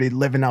music, everybody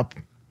living it up.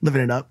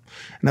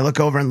 And I look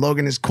over and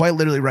Logan is quite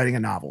literally writing a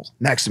novel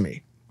next to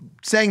me,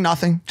 saying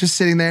nothing, just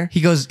sitting there.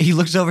 He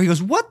looks over, he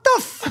goes, "What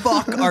the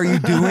fuck are you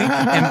doing?"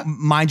 And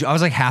mind you, I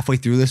was like halfway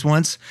through this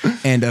once,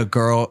 and a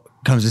girl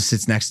comes and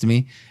sits next to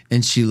me,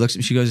 and she looks at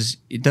me, she goes,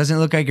 "It doesn't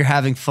look like you're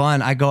having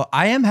fun." I go,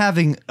 "I am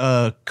having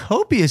a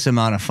copious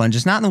amount of fun,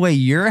 just not in the way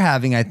you're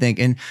having, I think."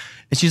 And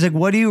she's like,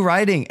 "What are you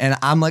writing?" And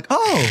I'm like,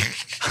 "Oh,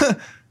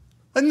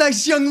 a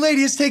nice young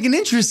lady has taken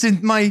interest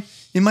in my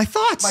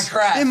thoughts, my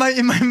craft,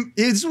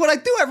 it's what I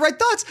do. I write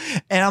thoughts."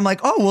 And I'm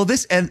like, "Oh, well,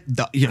 this," and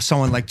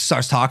someone like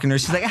starts talking to her.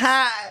 She's like,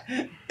 "Ha,"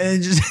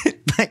 and just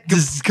like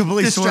just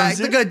completely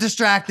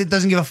distracted,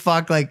 doesn't give a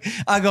fuck. Like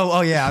I go,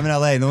 "Oh yeah, I'm in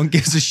LA. No one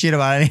gives a shit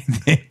about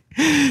anything."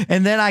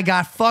 And then I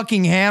got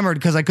fucking hammered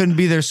because I couldn't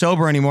be there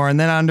sober anymore. And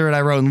then under it, I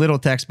wrote in little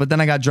text. But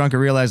then I got drunk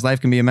and realized life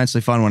can be immensely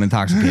fun when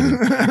intoxicated.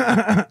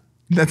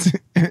 That's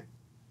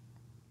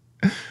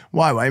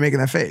why are you making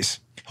that face?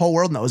 Whole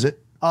world knows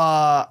it.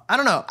 I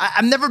don't know.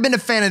 I've never been a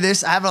fan of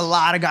this. I have a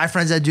lot of guy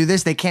friends that do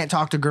this. They can't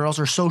talk to girls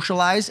or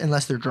socialize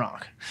unless they're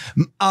drunk.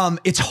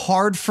 It's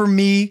hard for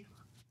me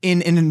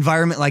in an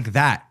environment like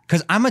that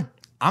because I'm a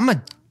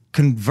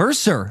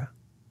converser.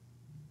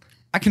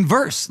 I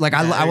converse. Like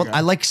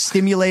I like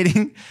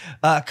stimulating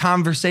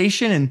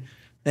conversation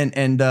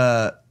and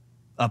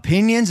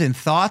opinions and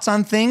thoughts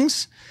on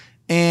things.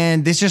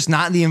 And it's just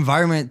not the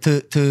environment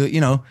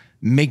to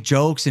make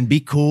jokes and be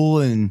cool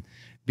and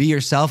be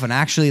yourself and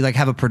actually like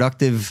have a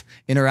productive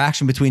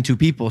interaction between two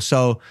people.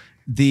 So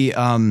the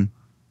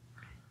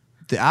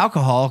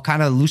alcohol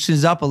kind of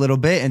loosens up a little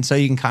bit. And so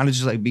you can kind of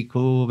just like be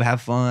cool,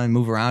 have fun,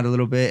 move around a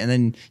little bit. And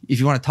then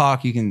if you want to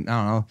talk, you can, I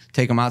don't know,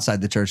 take them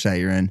outside the church that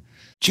you're in.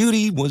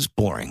 Judy was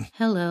boring.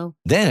 Hello.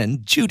 Then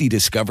Judy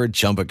discovered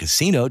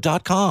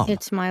ChumbaCasino.com.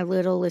 It's my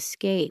little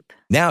escape.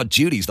 Now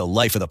Judy's the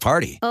life of the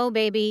party. Oh,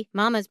 baby,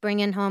 mama's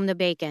bringing home the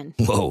bacon.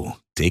 Whoa,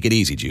 take it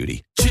easy,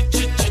 Judy.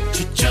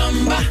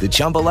 The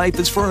Chumba life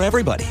is for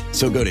everybody.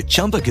 So go to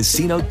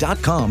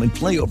ChumbaCasino.com and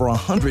play over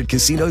 100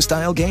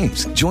 casino-style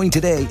games. Join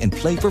today and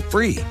play for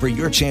free for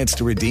your chance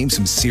to redeem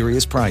some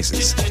serious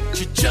prizes.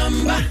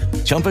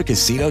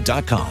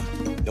 ChumbaCasino.com.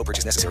 No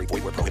purchase necessary.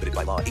 Void where prohibited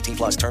by law. 18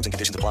 plus terms and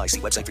conditions apply. See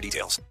website for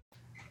details.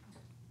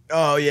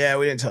 Oh, yeah.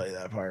 We didn't tell you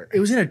that part.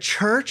 It was in a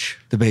church?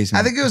 The basement.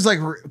 I think it was like,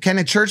 can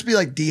a church be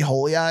like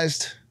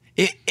deholized?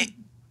 It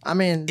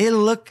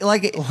looked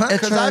like it.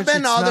 Because I've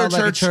been to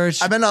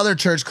other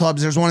church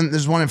clubs. There's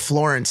one in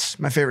Florence,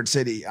 my favorite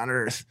city on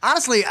earth.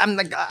 Honestly, I'm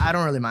like, I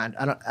don't really mind.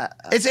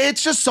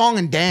 It's just song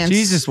and dance.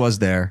 Jesus was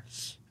there.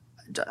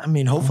 I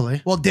mean,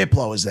 hopefully. Well,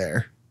 Diplo was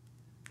there.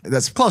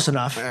 That's close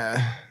enough.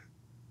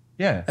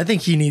 Yeah, I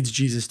think he needs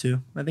Jesus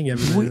too. I think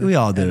everybody. We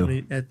all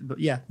do.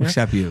 Yeah,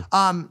 except you.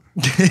 Can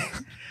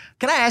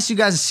I ask you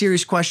guys a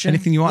serious question?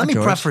 Anything you want, Let me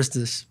George. preface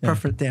this. Yeah.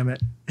 Damn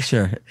it.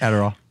 Sure,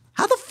 Adderall.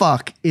 How the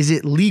fuck is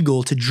it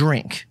legal to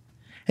drink?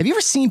 Have you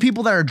ever seen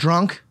people that are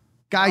drunk?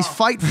 Guys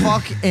fight,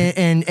 fuck,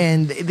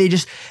 and they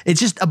just, it's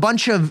just a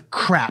bunch of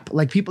crap.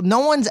 Like people, no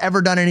one's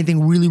ever done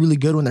anything really, really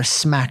good when they're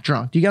smack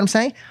drunk. Do you get what I'm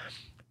saying?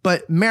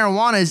 But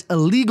marijuana is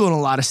illegal in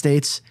a lot of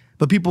states,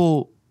 but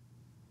people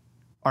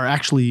are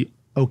actually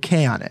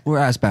okay on it. We're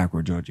ass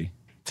backward, Georgie.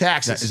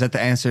 Taxes. Is that the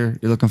answer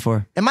you're looking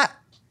for? Am I?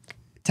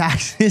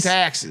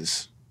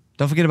 Taxes.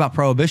 Don't forget about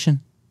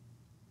prohibition.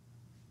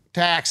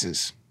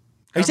 Taxes.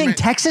 Are you saying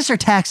Texas or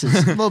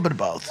taxes? A little bit of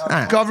both.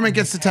 Government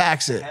gets to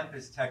tax it. Hemp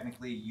is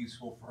technically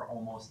useful for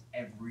almost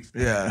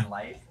everything Yeah. in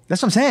life.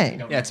 That's what I'm saying.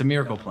 Yeah, it's a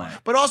miracle plant.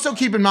 But also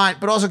keep in mind,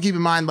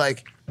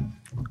 like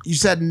you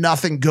said,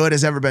 nothing good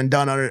has ever been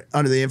done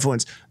under the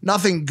influence.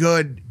 Nothing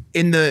good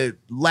in the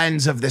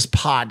lens of this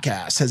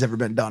podcast has ever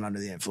been done under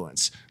the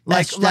influence.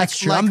 That's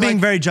true. I'm being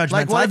very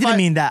judgmental. I didn't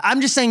mean that.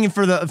 I'm just saying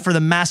for the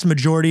mass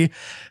majority.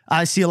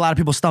 I see a lot of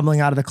people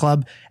stumbling out of the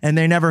club, and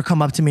they never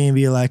come up to me and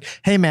be like,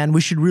 "Hey, man, we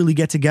should really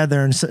get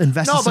together and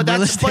invest in some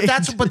real estate."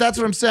 But that's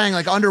what I'm saying.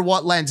 Like, under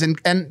what lens?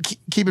 And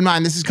keep in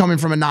mind, this is coming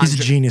from a non. He's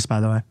a genius,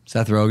 by the way.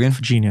 Seth Rogen,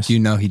 genius. Do you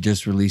know he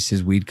just released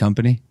his weed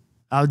company?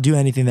 I'll do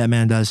anything that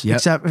man does,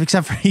 except for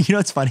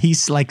it's fun.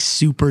 He's like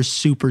super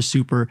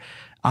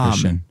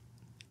Christian.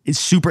 It's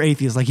super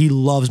atheist. Like he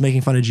loves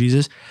making fun of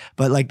Jesus,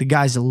 but like the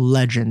guy's a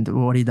legend.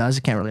 What he does, I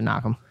can't really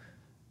knock him.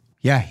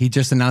 Yeah, he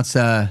just announced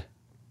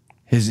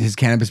his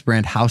cannabis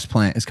brand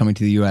Houseplant is coming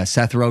to the U.S.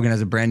 Seth Rogen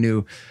has a brand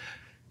new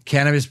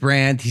cannabis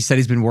brand. He said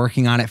he's been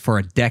working on it for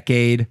a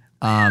decade,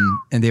 and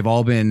they've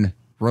all been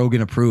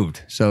Rogan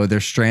approved. So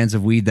there's strands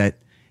of weed that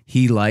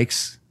he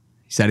likes.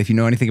 He said, if you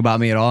know anything about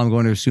me at all, I'm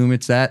going to assume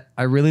it's that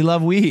I really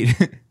love weed.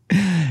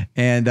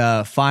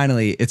 And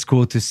finally, it's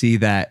cool to see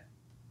that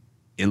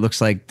it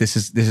looks like this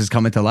is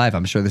coming to life.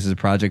 I'm sure this is a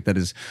project that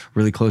is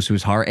really close to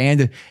his heart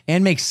and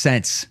makes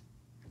sense.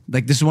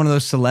 Like this is one of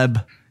those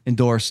celeb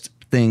endorsed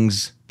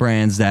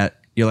brands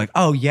that you're like,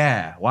 oh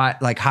yeah, why?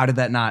 Like, how did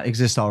that not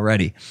exist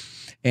already?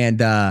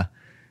 And I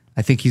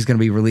think he's going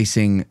to be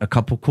releasing a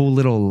couple cool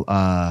little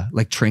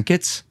like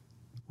trinkets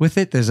with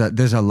it. There's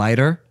a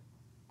lighter,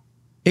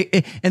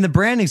 and the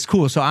branding's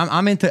cool. So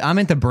I'm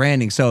into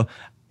branding. So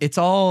it's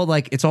all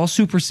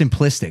super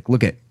simplistic.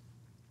 Look at.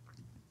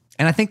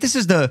 And I think this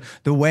is the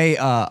way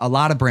a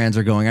lot of brands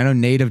are going. I know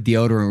Native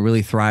Deodorant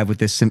really thrive with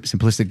this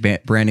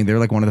simplistic branding. They're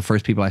like one of the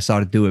first people I saw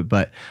to do it.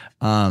 But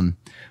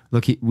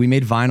look, we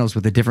made vinyls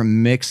with a different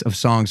mix of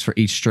songs for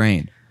each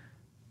strain.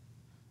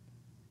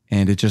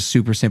 And it's just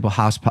super simple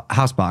house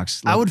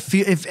box. I would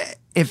feel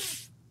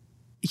if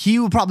he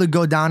would probably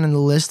go down in the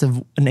list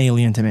of an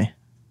alien to me.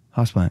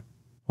 Houseplant.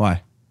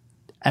 Why?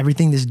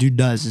 Everything this dude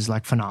does is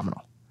like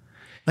phenomenal.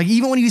 Like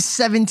even when he was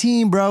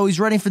 17, bro,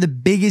 he's running for the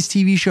biggest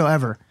TV show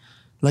ever.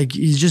 Like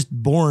he's just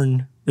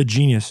born a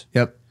genius.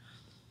 Yep.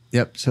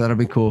 So that'll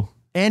be cool.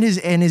 And his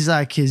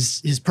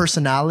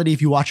personality,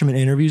 if you watch him in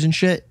interviews and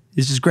shit,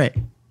 is just great.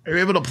 Are you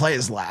able to play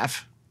his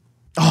laugh?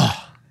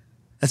 Oh,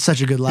 that's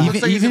such a good laugh.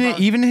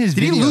 Even his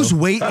Did video. he lose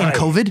weight in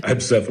COVID? I'm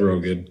Seth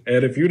Rogen,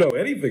 and if you know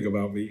anything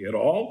about me at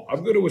all,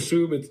 I'm going to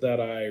assume it's that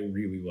I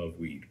really love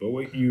weed. But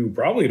what you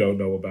probably don't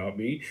know about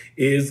me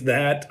is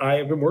that I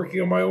have been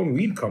working on my own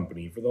weed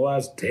company for the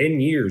last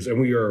 10 years,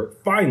 and we are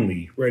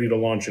finally ready to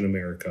launch in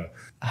America.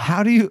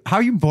 How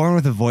are you born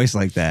with a voice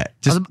like that?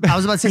 I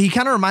was about to say, he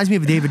kind of reminds me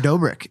of David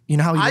Dobrik. You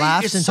know how he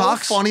laughs and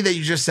talks? It's so funny that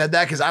you just said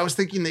that because I was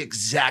thinking the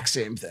exact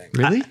same thing.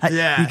 Really?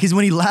 Yeah. Because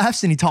when he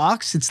laughs and he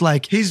talks, it's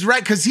like... He's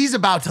right, because he's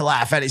about to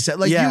laugh and he said,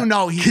 like, Yeah. you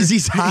know, Because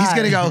he's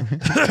going to go,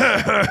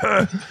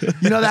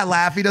 you know that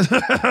laugh he does?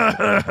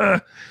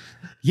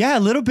 Yeah, a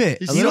little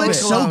bit. He looks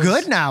so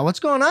good now. What's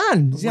going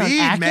on? Is he on Weed,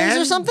 Atkins man.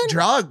 or something?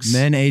 Drugs.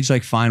 Men age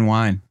like fine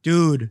wine.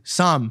 Dude,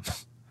 some.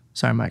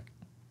 Sorry, Mike.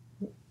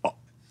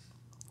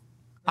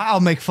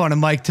 I'll make fun of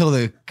Mike till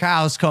the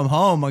cows come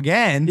home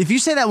again. If you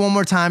say that one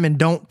more time and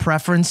don't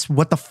preference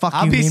what the fuck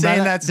I'll you be mean saying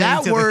by that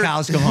saying till word- the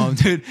cows come home,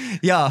 dude.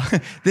 Yo,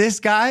 this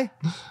guy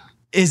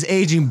is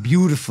aging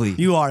beautifully.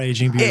 You are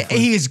aging beautifully.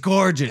 He is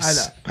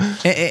gorgeous. I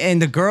know.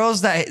 And the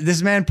girls that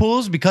this man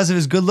pulls because of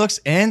his good looks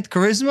and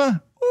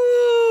charisma,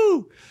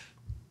 woo!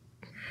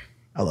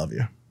 I love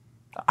you.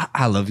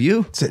 I love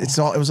you. It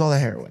was all the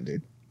heroin,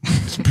 dude.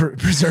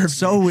 Preserved.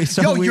 So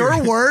Yo, weird.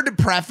 your word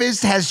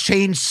preface has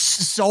changed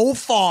so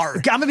far.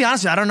 I'm gonna be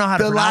honest with you, I don't know how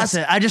to pronounce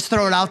it. I just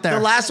throw it out there. The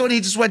last one, he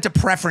just went to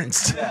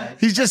preference.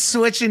 He's just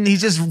switching.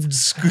 He's just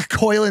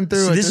coiling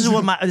through So it. this is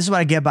what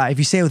I get by. If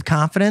you say it with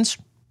confidence,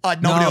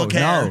 nobody will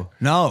care.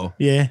 No.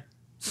 yeah.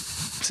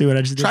 See what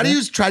I just did? Try to there?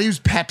 use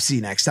Pepsi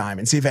next time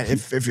and see if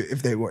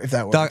that works.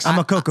 Doug, I'm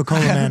a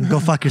Coca-Cola man. Go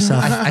fuck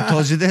yourself. I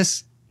told you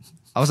this.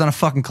 I was on a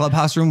fucking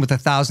clubhouse room with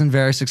 1,000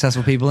 very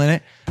successful people in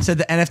it. Said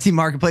the NFT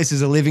marketplace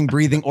is a living,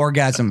 breathing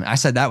orgasm. I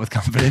said that with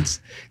confidence.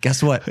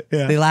 Guess what?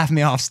 Yeah. They laughed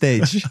me off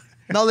stage.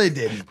 No, they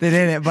didn't. They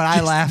didn't, but I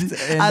laughed.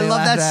 I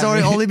love that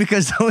story only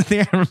because the only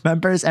thing I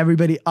remember is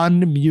everybody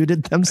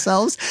unmuted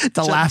themselves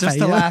to laugh at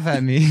you. laugh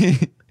at me.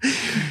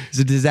 It's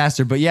a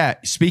disaster. But yeah,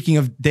 speaking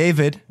of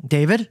David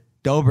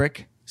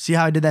Dobrik. See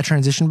how I did that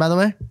transition, by the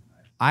way?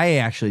 I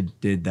actually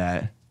did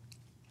that.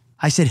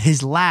 I said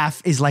his laugh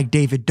is like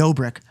David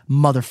Dobrik,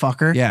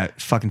 motherfucker. Yeah,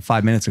 fucking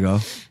 5 minutes ago.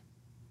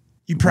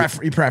 You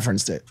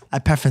preferenced it. I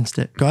preferenced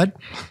it. Go ahead.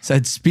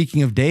 Said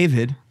speaking of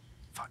David.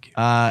 Fuck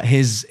you.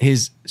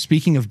 His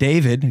speaking of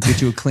David, get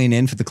you a clean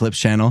in for the Clips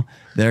channel.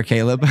 There,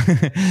 Caleb.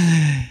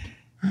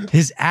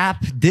 His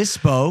app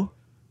Dispo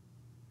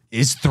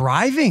is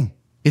thriving.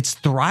 It's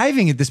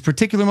thriving at this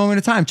particular moment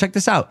of time. Check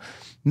this out.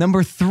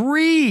 Number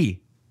 3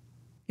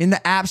 in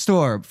the App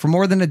Store. For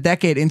more than a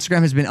decade,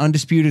 Instagram has been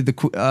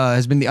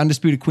the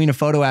undisputed queen of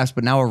photo apps,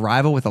 but now a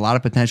rival with a lot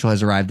of potential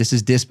has arrived. This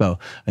is Dispo,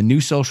 a new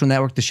social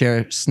network to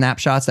share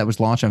snapshots that was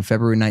launched on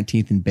February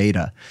 19th in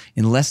beta.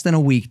 In less than a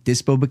week,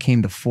 Dispo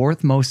became the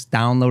 4th most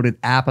downloaded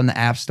app on the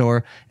App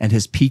Store and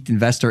has piqued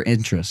investor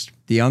interest.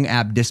 The young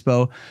app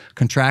Dispo,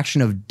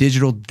 contraction of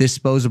digital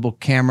disposable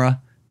camera,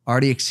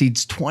 already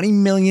exceeds $20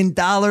 million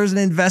in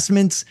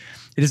investments.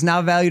 It is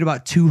now valued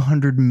about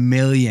 $200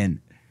 million.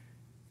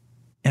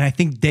 And I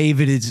think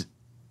David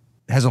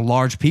has a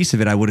large piece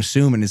of it, I would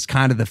assume, and is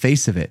kind of the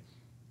face of it.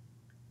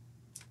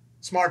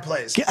 Smart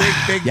plays. Big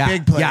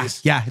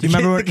plays. Yeah. Do you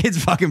remember the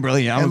kid's fucking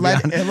brilliant?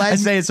 I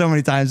say it so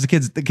many times.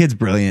 The kid's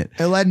brilliant.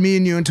 It led me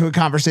and you into a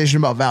converation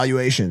about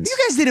valuations. You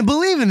guys didn't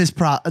believe in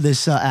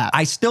this app.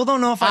 I still don't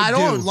know if I do.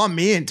 Don't lump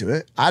me into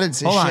it. I didn't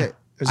say shit.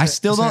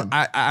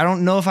 I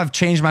don't know if I've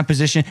changed my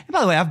position. And by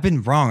the way, I've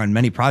been wrong on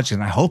many projects,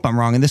 and I hope I'm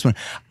wrong in this one.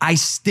 I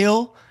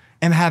still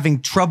am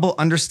having trouble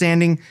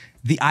understanding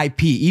the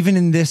IP, even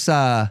in this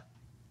little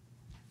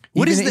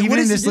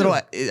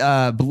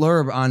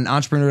blurb on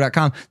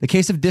entrepreneur.com. The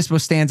case of Dispo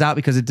stands out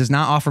because it does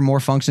not offer more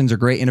functions or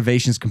great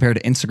innovations compared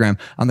to Instagram.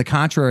 On the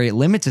contrary, it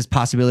limits its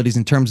possibilities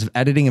in terms of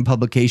editing and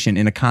publication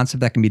in a concept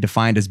that can be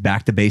defined as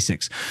back to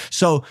basics.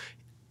 So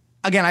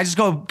again, I just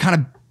go kind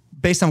of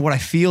based on what I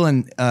feel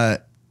and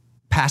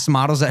past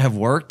models that have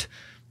worked.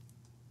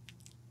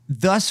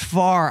 Thus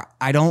far,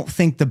 I don't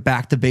think the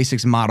back to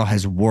basics model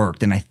has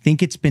worked, and I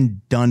think it's been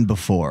done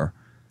before.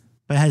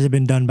 But has it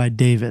been done by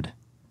David?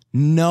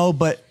 No,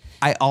 but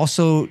I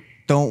also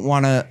don't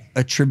want to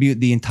attribute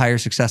the entire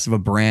success of a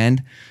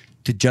brand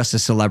to just a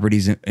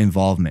celebrity's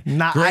involvement.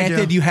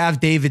 Granted, you have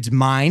David's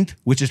mind,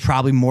 which is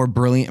probably more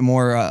brilliant,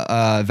 more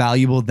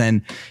valuable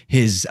than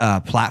his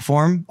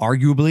platform,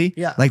 arguably.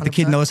 Yeah, like the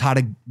kid knows how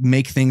to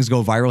make things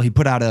go viral. He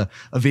put out a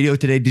video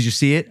today. Did you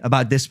see it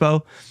about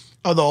Dispo?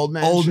 Oh, the old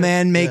man. Old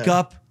man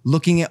makeup.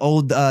 Looking at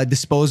old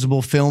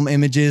disposable film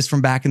images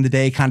from back in the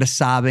day, kind of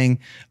sobbing,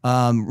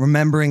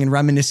 remembering and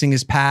reminiscing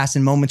his past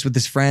and moments with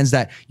his friends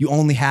that you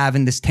only have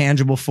in this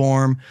tangible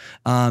form.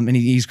 And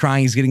he's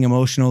crying, he's getting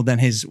emotional. Then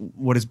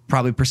what is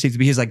probably perceived to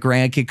be his like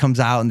grandkid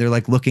comes out, and they're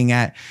like looking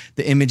at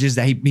the images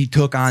that he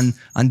took on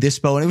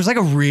Dispo, and it was like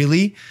a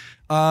really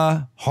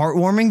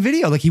heartwarming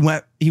video. Like he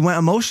went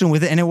emotional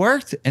with it, and it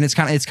worked. And it's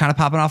kind of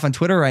popping off on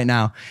Twitter right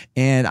now.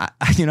 And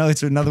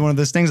it's another one of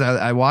those things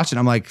I watch, and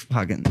I'm like,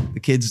 fucking the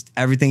kid's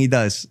everything he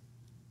does.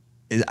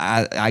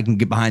 I can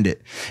get behind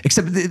it.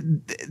 Except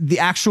the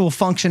actual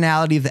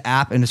functionality of the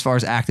app, and as far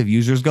as active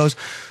users goes,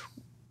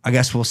 I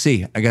guess we'll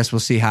see.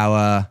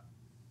 How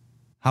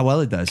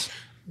well it does.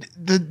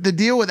 The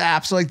deal with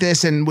apps like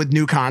this and with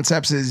new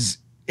concepts is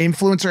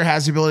influencer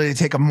has the ability to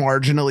take a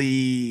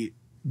marginally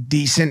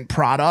decent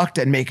product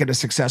and make it a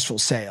successful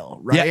sale,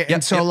 right?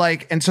 And so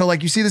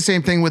you see the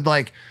same thing with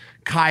like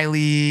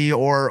Kylie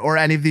or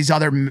any of these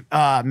other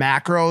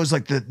macros,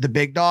 like the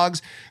big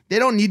dogs. They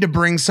don't need to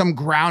bring some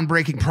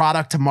groundbreaking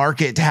product to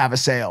market to have a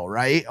sale,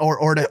 right?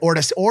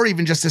 Or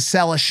even just to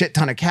sell a shit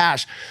ton of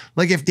cash.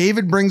 Like if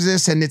David brings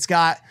this and it's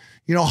got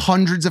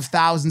hundreds of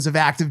thousands of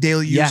active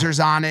daily users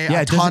on it,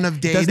 a ton of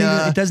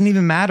data. It doesn't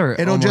even matter.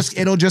 It'll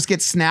just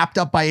get snapped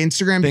up by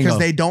Instagram because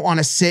they don't want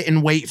to sit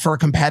and wait for a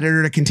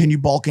competitor to continue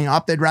bulking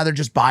up. They'd rather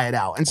just buy it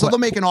out. And so they'll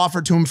make an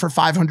offer to him for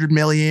 $500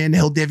 million.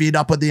 He'll divvy it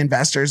up with the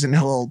investors and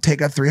he'll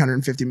take a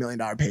 $350 million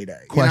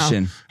payday.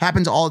 Question.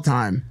 Happens all the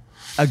time.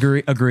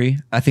 Agree.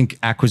 I think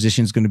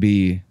acquisition is going to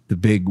be the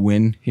big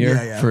win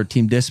here for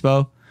Team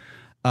Dispo.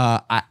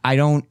 I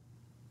don't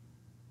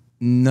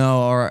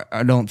know, or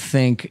I don't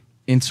think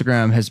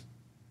Instagram has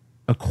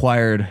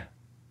acquired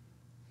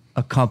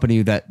a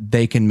company that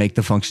they can make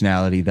the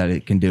functionality that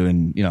it can do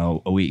in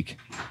a week.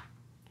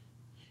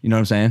 You know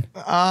what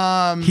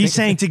I'm saying? He's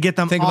saying to get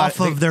them off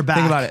of their back.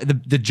 Think about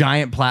it. The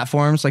giant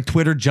platforms like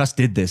Twitter just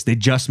did this. They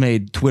just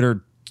made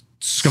Twitter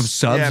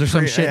subs or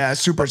some shit. Yeah,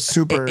 super.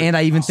 And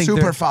I even think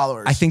super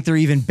followers. I think they're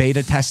even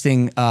beta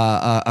testing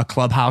a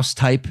Clubhouse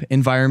type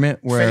environment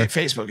where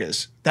Facebook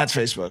is. That's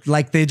Facebook.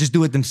 Like they just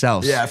do it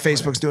themselves. Yeah,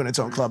 Facebook's doing its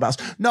own Clubhouse.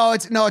 No,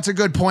 it's a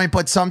good point.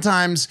 But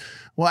sometimes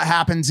what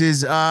happens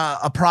is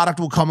a product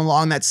will come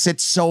along that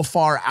sits so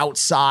far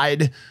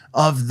outside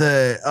of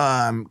the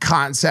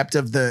concept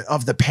of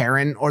the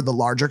parent or the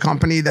larger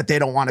company that they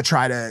don't want to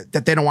try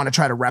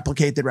to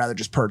replicate. They'd rather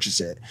just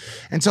purchase it.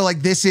 And so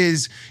like this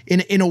is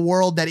in a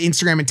world that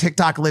Instagram and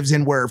TikTok lives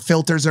in, where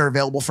filters are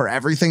available for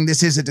everything.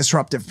 This is a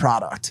disruptive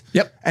product.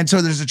 Yep. And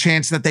so there's a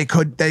chance that they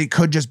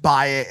could just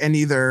buy it and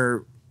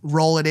either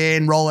roll it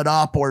in, roll it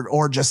up,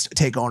 or just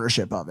take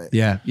ownership of it.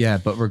 Yeah.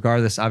 But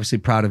regardless, obviously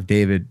proud of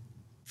David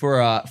for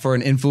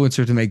an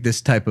influencer to make this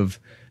type of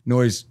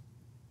noise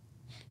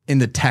in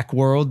the tech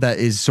world that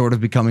is sort of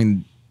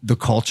becoming the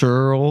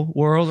cultural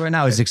world right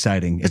now is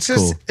exciting. It's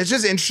cool. It's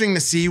just interesting to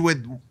see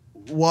with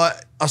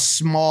what a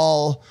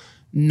small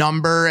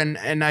number,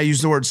 and I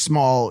use the word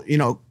small,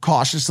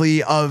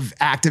 cautiously, of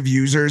active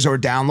users or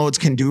downloads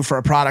can do for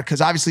a product.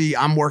 Because obviously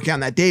I'm working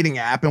on that dating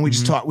app, and we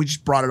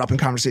just brought it up in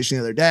conversation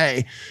the other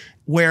day,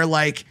 where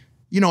like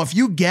if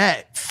you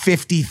get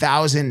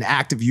 50,000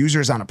 active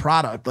users on a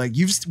product, like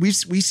we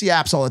see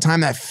apps all the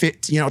time that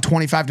fit,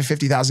 25 to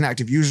 50,000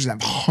 active users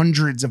and have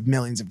hundreds of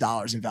millions of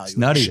dollars in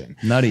valuation.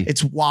 It's nutty.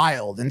 It's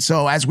wild. And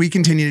so as we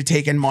continue to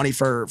take in money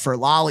for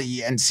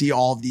Lolly and see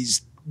all of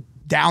these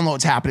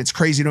downloads happen, it's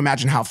crazy to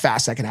imagine how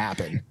fast that can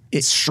happen.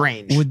 It's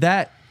strange. Would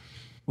that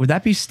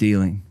be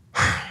stealing?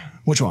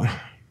 Which one?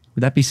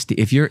 Would that be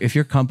if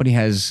your company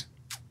has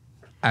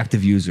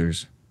active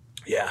users?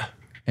 Yeah.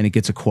 And it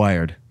gets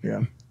acquired.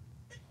 Yeah.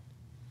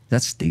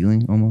 That's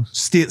stealing almost.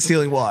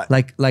 Stealing what?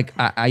 Like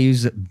I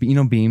use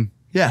Beam.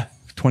 Yeah.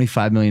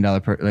 $25 million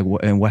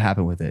and what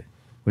happened with it?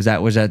 Was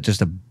that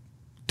just a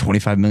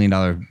 $25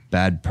 million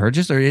bad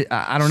purchase, or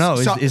I don't know?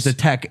 Is the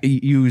tech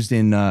used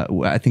in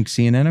I think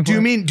CNN? Do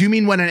you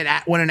mean when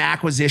an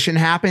acquisition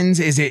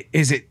happens? Is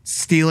it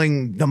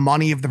stealing the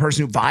money of the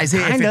person who buys it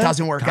if it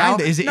doesn't work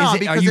out?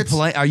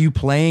 Are you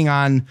playing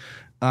on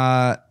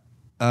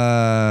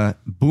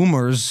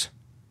boomers'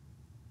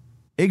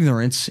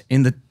 ignorance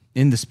in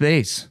the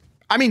space?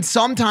 I mean,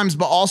 sometimes,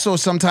 but also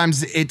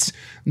sometimes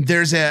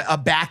there's a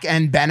back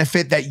end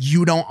benefit that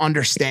you don't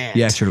understand.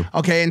 Yeah, true.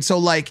 Okay, and so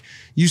like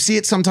you see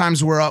it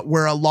sometimes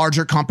where a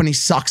larger company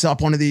sucks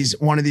up one of these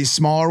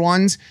smaller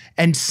ones,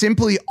 and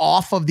simply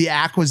off of the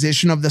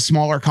acquisition of the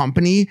smaller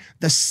company,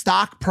 the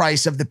stock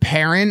price of the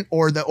parent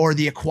or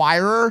the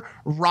acquirer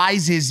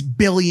rises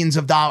billions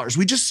of dollars.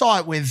 We just saw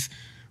it with.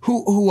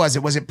 Who was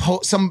it? Was it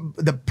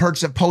the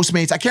purchase of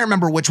Postmates? I can't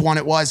remember which one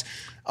it was.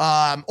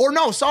 I'm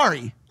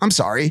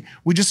sorry.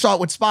 We just saw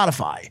it with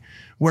Spotify,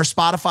 where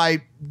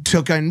Spotify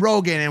took in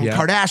Rogan and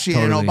Kardashian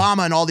and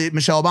Obama and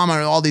Michelle Obama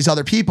and all these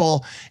other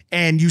people.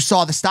 And you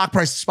saw the stock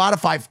price of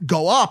Spotify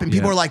go up, and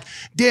people are like,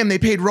 damn, they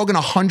paid Rogan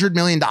 $100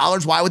 million.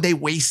 Why would they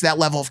waste that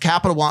level of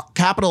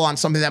capital on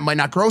something that might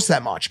not gross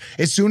that much?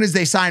 As soon as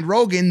they signed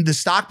Rogan, the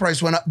stock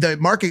price went up, the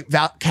market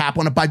cap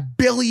went up by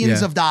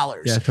billions of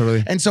dollars. Yeah,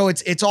 totally. And so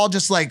it's all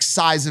just like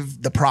size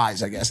of the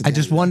prize, I guess. I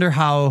just wonder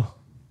how,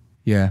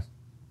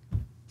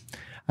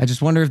 I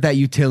just wonder if that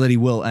utility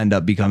will end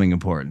up becoming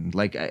important.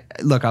 Like,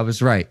 look, I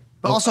was right.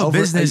 But also Over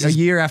business. A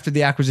year after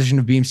the acquisition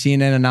of Beam,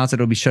 CNN announced that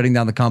it'll be shutting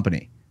down the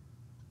company.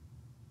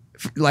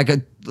 I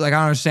don't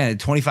understand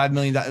it. $25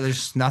 million,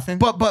 there's nothing.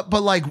 But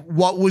like,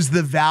 what was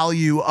the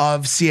value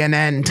of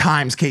CNN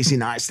times Casey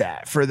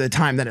Neistat for the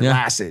time that it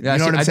lasted? Yeah, you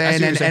know what I'm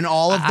saying? And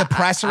all of the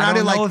press around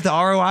it. I don't know if the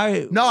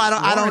ROI. No,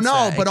 I don't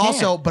know. But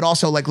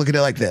also, like, look at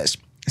it like this: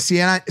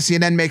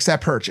 CNN makes that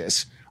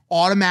purchase,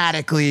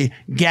 automatically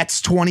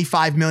gets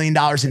 $25 million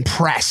in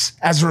press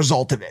as a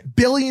result of it.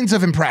 Billions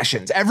of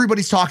impressions.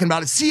 Everybody's talking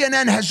about it.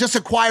 CNN has just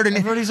acquired an.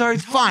 Everybody's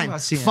already talking about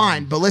CNN.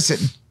 Fine, but listen.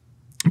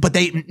 But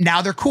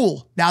now they're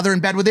cool. Now they're in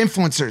bed with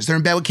influencers. They're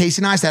in bed with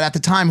Casey Neistat at the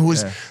time, who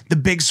was the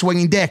big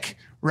swinging dick,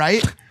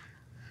 right?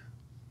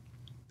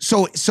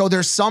 So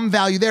there's some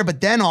value there. But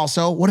then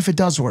also, what if it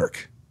does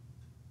work?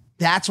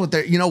 That's what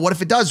they're, what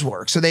if it does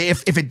work? So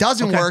if it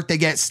doesn't work, they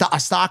get a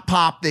stock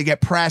pop, they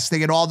get press, they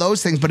get all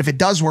those things. But if it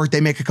does work,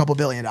 they make a couple $1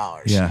 billion.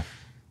 Yeah.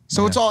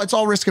 So it's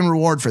all risk and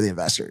reward for the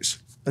investors.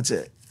 That's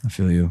it. I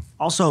feel you.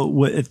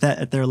 Also, if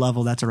at their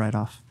level, that's a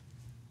write-off.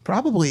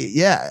 Probably,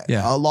 yeah.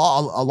 A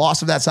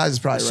loss of that size is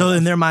probably so right.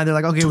 In their mind, they're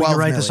like, okay, we can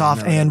write this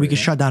off and we can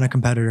yeah. shut down a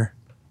competitor.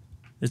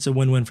 It's a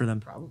win-win for them.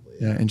 Probably.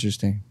 Yeah,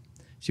 interesting.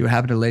 See what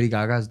happened to Lady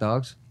Gaga's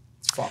dogs?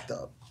 It's fucked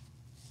up.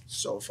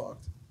 So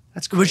fucked.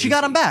 That's good. But she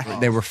got them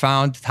back. They were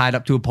found tied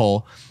up to a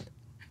pole.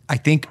 I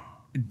think,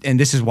 and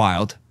this is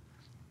wild,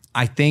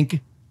 I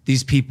think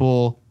these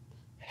people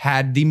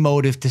had the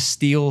motive to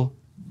steal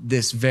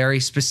this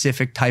very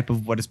specific type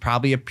of what is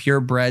probably a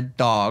purebred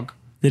dog.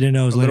 They didn't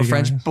know it was a little Lady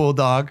French Gaga.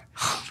 bulldog.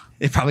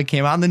 It probably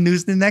came out in the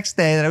news the next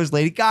day that it was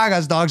Lady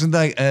Gaga's dogs, and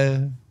they're like,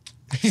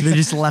 So they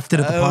just left it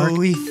at the park?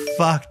 We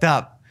fucked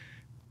up.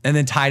 And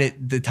then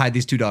tied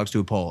these two dogs to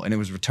a pole, and it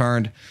was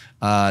returned.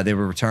 They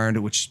were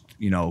returned, which,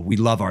 we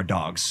love our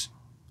dogs.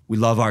 We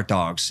love our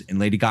dogs. And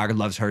Lady Gaga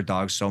loves her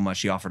dogs so much,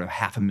 she offered a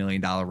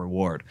 $500,000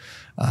 reward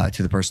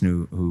to the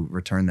person who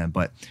returned them.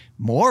 But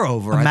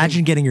moreover,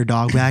 imagine getting your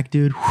dog back,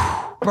 dude.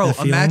 Bro,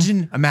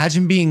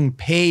 imagine being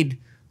paid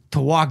to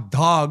walk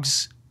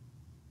dogs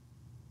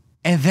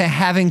and then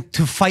having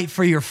to fight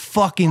for your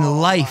fucking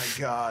life.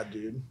 Oh my God,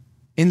 dude.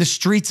 In the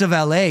streets of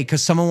LA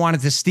because someone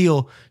wanted to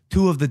steal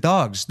two of the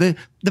dogs. The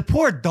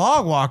poor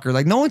dog walker,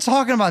 like no one's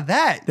talking about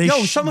that. They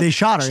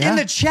shot her, in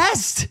the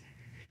chest.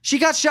 She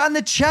got shot in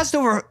the chest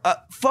over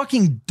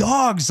fucking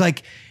dogs.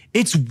 Like,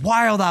 it's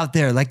wild out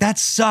there. Like, that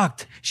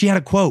sucked. She had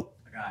a quote.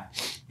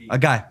 A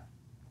guy.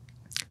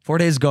 4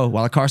 days ago,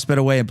 while a car sped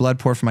away and blood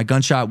poured from my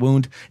gunshot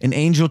wound, an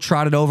angel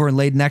trotted over and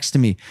laid next to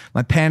me.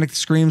 My panicked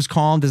screams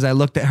calmed as I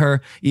looked at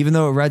her, even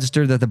though it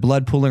registered that the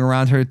blood pooling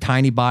around her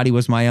tiny body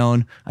was my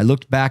own. I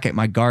looked back at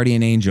my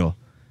guardian angel.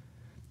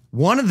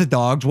 One of the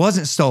dogs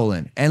wasn't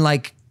stolen and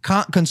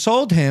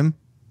consoled him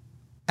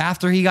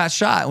after he got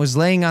shot and was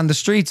laying on the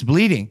streets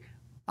bleeding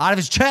out of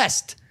his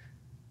chest.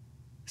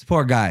 This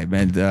poor guy,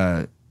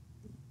 man.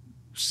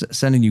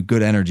 Sending you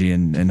good energy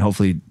and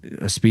hopefully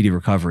a speedy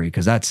recovery,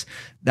 because that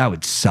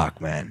would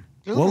suck, man.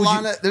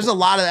 There's a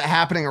lot of that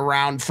happening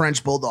around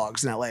French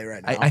bulldogs in LA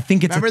right now. I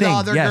think it's Remember a thing. the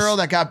other yes. girl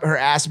that got her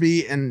ass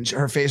beat and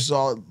her face was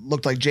all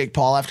looked like Jake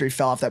Paul after he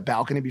fell off that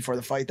balcony before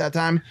the fight that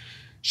time?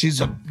 You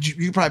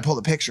could probably pull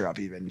the picture up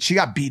even. She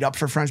got beat up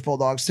for French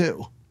bulldogs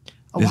too.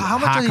 Oh, how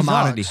much are these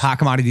dogs? Hot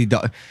commodity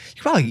dog.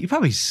 You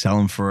probably sell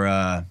them for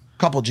a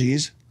couple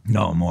G's.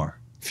 No more.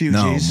 Few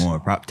no G's. more.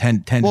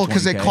 10. Well,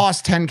 because they 20K.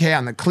 cost $10K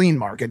on the clean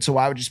market. So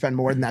why would you spend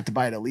more than that to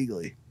buy it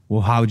illegally?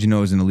 Well, how would you know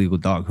it was an illegal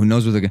dog? Who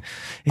knows what they're going?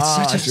 It's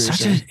I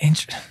such an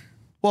interest.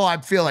 Well, I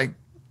feel like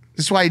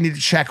this is why you need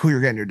to check who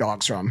you're getting your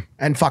dogs from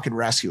and fucking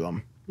rescue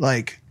them.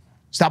 Like,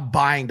 stop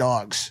buying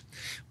dogs.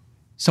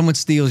 Someone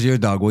steals your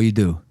dog. What do?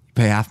 You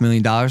pay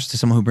 $500,000 to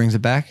someone who brings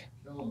it back?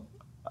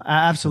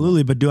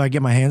 Absolutely, but do I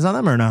get my hands on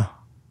them or no?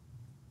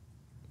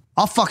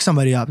 I'll fuck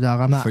somebody up,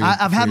 dog. I'm not.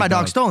 I've had my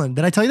dog stolen.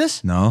 Did I tell you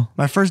this? No.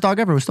 My first dog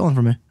ever was stolen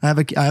from me. I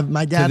have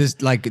my dad. So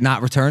this like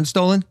not returned,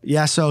 stolen?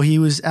 Yeah. So he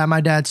was at my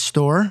dad's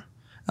store,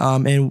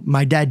 and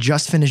my dad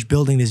just finished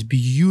building this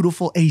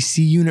beautiful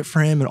AC unit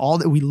for him, and all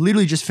that. We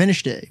literally just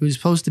finished it. He was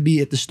supposed to be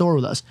at the store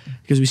with us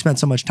because we spent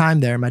so much time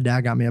there. My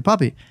dad got me a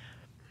puppy.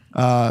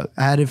 I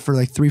had it for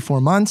like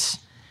 3-4 months,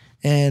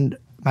 and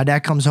my dad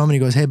comes home and he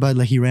goes, "Hey, bud,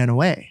 like he ran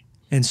away."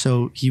 And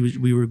so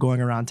we were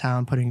going around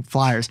town putting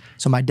flyers.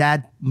 So my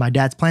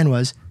dad's plan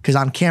was, because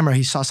on camera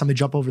he saw somebody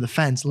jump over the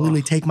fence,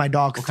 literally take my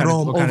dog,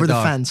 throw him over the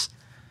fence.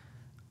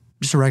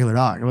 Just a regular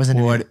dog. It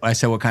wasn't. I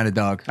said, what kind of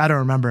dog? I don't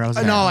remember.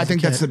 I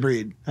think that's the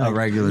breed. A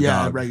regular dog.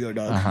 Yeah, a regular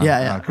dog.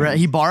 Yeah. Okay.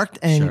 He barked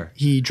and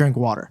he drank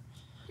water.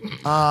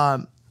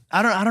 I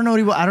don't know what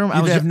he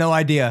was. You have no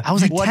idea. I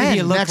was like, what 10. did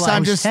he look Next like?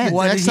 time, just say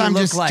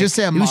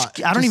a mutt.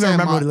 I don't even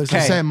remember what he looks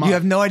like. Okay, you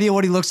have no idea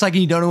what he looks like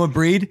and you don't know what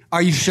breed?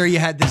 Are you sure you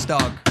had this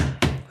dog?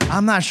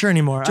 I'm not sure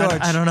anymore.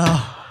 George. I don't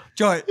know.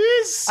 George.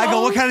 I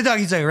go, what kind of dog?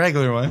 He's like,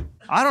 regular one.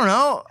 I don't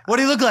know. What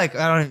do you look like?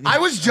 I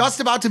was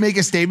just about to make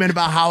a statement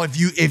about how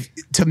if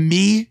to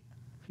me,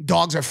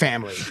 dogs are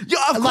family. Yeah,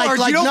 of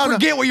course. You don't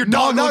forget what your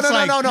dog looks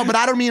like. No, but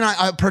I don't mean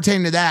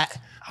pertaining to that.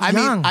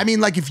 I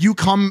mean like if you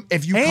come.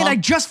 I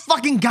just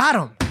fucking got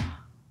him.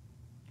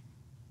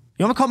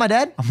 You want me to call my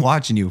dad? I'm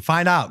watching you.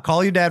 Find out.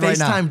 Call your dad right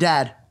now. FaceTime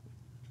dad.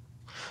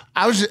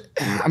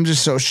 I'm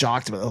just so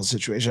shocked about the whole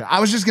situation. I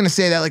was just gonna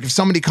say that like if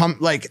somebody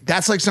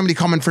that's like somebody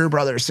coming for your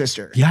brother or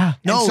sister. Yeah.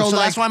 No, so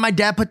that's why my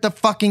dad put the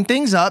fucking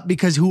things up,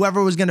 because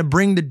whoever was gonna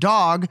bring the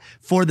dog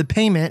for the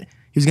payment,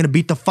 he was gonna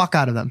beat the fuck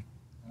out of them.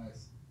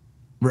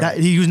 Right.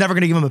 He was never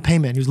gonna give him a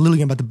payment. He was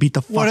literally about to beat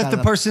the fuck out of them. What if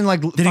the person like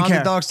Didn't found care.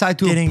 the dog's tied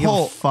to Didn't a give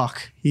pole? a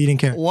fuck. He didn't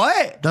care.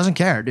 What? Doesn't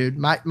care, dude.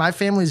 My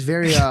family's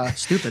very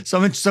stupid.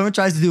 Someone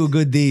tries to do a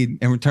good deed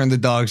and return the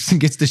dogs and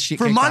gets the shit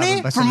For kicked out of money?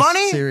 them by For some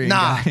money? Syrian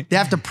Nah. guy. They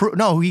have to prove.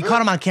 No, he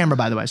caught him on camera,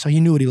 by the way, so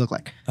he knew what he looked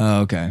like.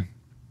 Oh, okay.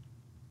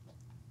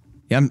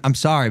 Yeah, I'm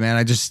sorry, man.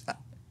 I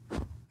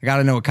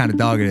gotta know what kind of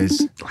dog it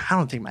is. I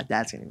don't think my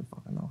dad's gonna even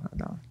fucking know how to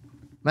dog.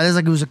 My dad's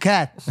like, it was a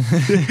cat.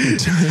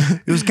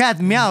 It was a cat.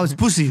 Meow. It's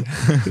pussy.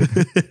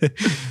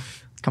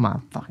 Come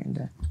on, fucking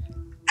dad.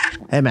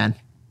 Hey, man.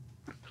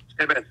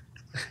 Hey, man.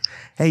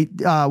 Hey,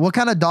 what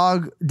kind of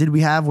dog did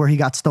we have where he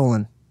got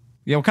stolen?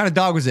 Yeah, what kind of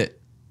dog was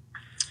it?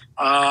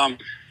 You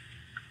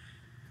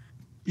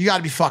got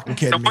to be fucking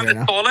kidding The one me that's right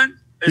now. stolen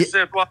is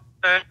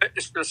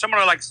it's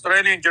similar like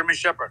Australian German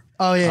Shepherd.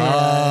 Oh, yeah.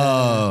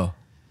 Oh.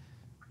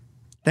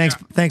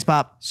 Thanks,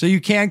 Pop. So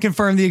you can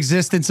confirm the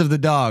existence of the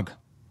dog.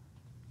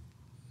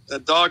 The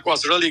dog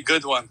was a really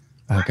good one.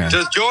 Okay.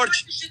 Just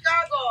George,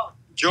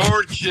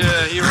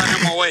 he ran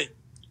him away.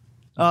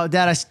 Oh,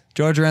 Dad,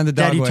 George ran the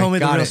dog Dad, you away. told me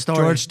the Got real it. story.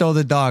 George stole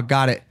the dog.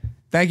 Got it.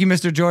 Thank you,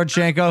 Mr. George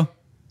Shanko.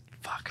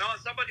 No,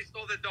 somebody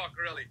stole the dog,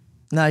 really.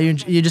 No,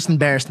 you just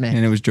embarrassed me.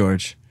 And it was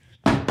George.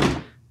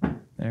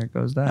 There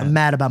goes that. I'm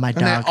mad about my And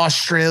dog. that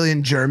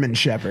Australian German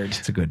Shepherd.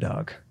 It's a good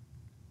dog.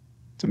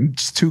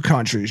 It's two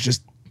countries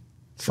just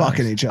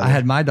fucking each other. I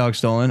had my dog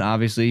stolen,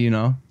 obviously,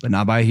 but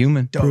not by a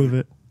human. Prove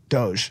it.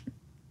 Doge.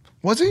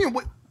 Wasn't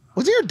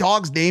your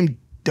dog's name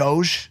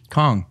Doge?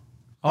 Kong.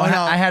 Oh,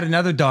 no. I had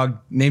another dog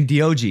named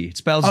Diogi. It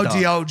spells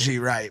dog. Dog,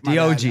 right. my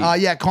Diogi.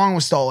 bad. Yeah, Kong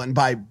was stolen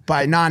by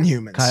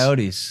non-humans.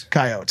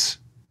 Coyotes.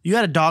 You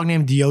had a dog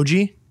named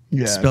Diogi?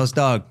 Yeah. Spells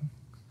dog.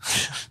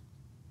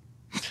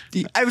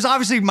 It was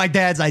obviously my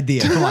dad's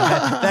idea. Come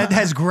on, that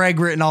has Greg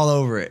written all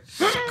over it.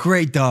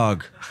 Great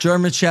dog,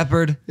 German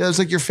Shepherd. Yeah, it was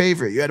like your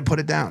favorite. You had to put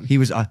it down. He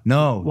was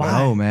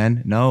no,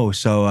 man, no.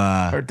 So,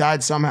 or it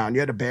died somehow, and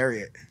you had to bury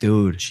it.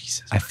 dude,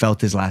 Jesus. I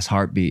felt his last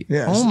heartbeat.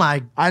 Yeah. Oh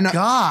my know.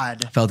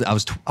 God. I felt it. I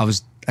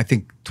was I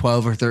think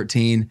 12 or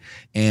 13,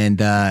 and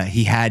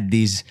he had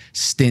these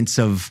stints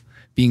of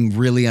being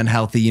really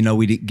unhealthy.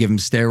 We'd give him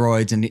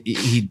steroids, and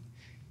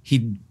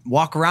he'd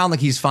walk around like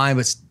he's fine,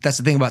 but that's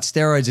the thing about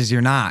steroids is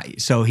you're not.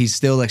 So he's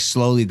still like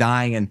slowly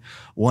dying. And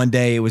one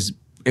day it was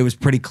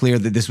pretty clear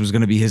that this was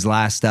going to be his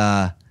last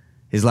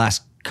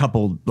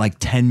couple, like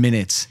 10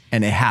 minutes,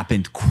 and it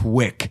happened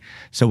quick.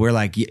 So we're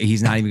like,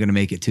 he's not even going to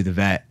make it to the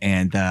vet.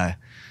 And,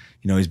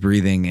 he's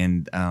breathing,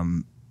 and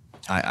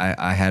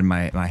I had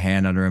my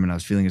hand under him, and I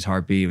was feeling his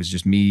heartbeat. It was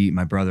just me,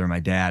 my brother, and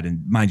my dad.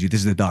 And mind you, this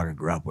is the dog I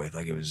grew up with.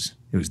 Like it was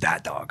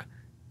that dog.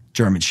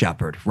 German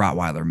Shepherd,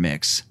 Rottweiler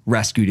mix.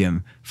 Rescued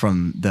him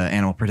from the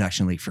Animal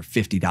Protection League for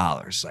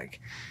 $50. Like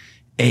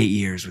 8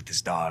 years with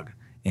this dog.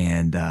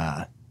 And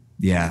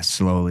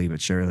slowly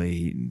but surely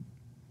he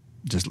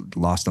just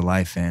lost a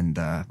life. And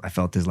I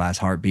felt his last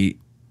heartbeat.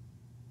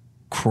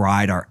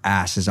 Cried our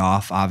asses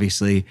off,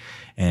 obviously,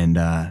 and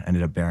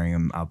ended up burying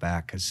him out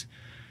back because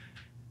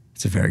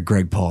it's a very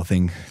Greg Paul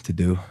thing to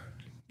do.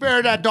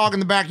 Bury that dog in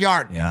the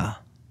backyard. Yeah.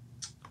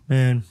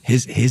 Man.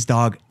 His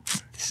dog,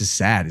 this is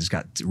sad. It's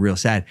got real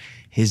sad.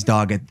 His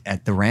dog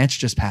at the ranch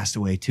just passed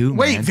away too.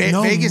 Wait,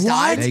 man. Vegas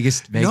died?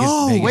 Vegas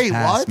Wait,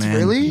 passed, what? Man.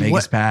 Really?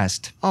 Vegas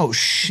passed. Oh,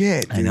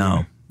 shit, dude.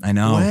 I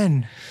know.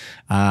 When?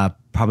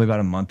 Probably about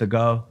a month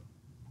ago.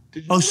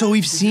 So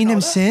we've seen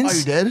him since? Oh,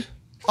 you did?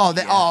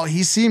 Oh,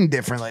 he seemed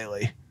different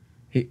lately.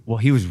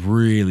 He was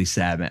really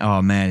sad, man.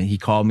 Oh, man, he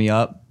called me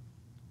up.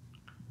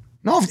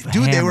 No,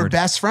 dude, they were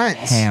best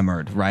friends.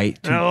 Hammered,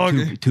 right?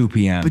 2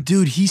 p.m. But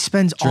dude, he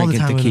spends all the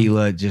drinking time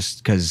tequila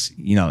just because,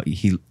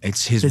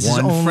 it's his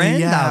one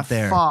friend out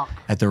there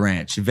at the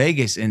ranch.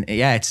 Vegas. And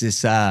it's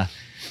this, what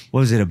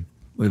was it,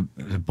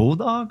 a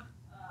bulldog?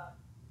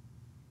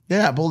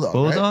 Yeah, bulldog.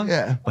 Bulldog?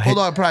 Right? Yeah.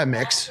 Bulldog, probably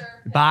mix.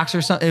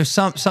 Boxer, it was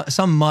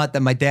some mutt that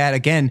my dad,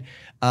 again,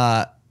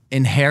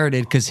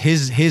 inherited because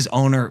his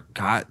owner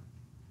got,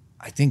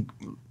 I think,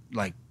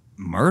 like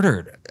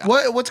murdered.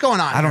 What's going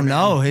on? I don't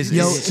know. His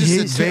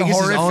Vegas'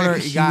 owner.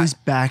 He was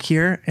back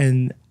here,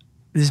 and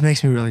this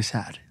makes me really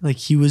sad. Like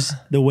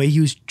the way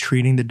he was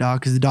treating the dog,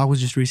 because the dog was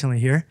just recently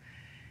here,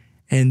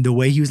 and the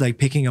way he was like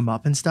picking him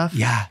up and stuff.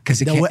 Yeah, because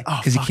he can't.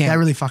 That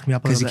really fucked me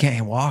up. Because he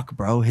can't walk,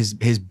 bro. His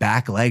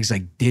back legs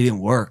like didn't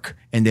work,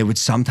 and they would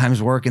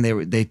sometimes work, and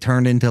they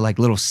turned into like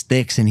little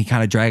sticks, and he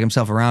kind of dragged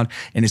himself around,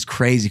 and it's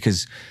crazy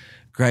because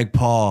Greg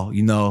Paul,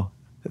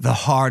 the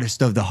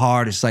hardest of the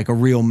hardest, like a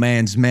real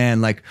man's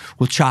man, like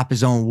will chop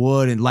his own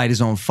wood and light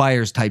his own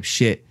fires type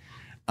shit,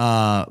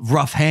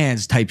 rough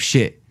hands type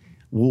shit,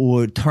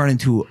 would turn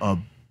into a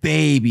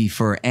baby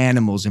for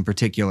animals in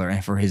particular.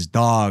 And for his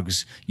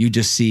dogs, you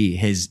just see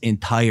his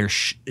entire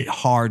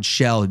hard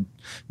shell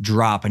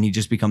drop and you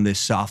just become this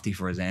softy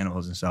for his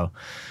animals. And so,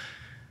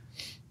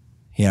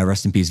 yeah,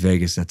 rest in peace,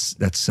 Vegas.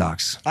 That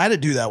sucks. I had to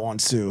do that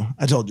once too.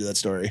 I told you that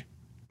story.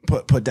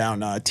 Put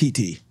down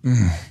TT,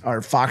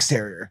 our fox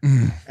terrier,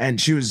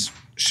 and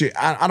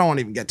I don't want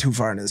to even get too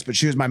far into this, but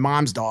she was my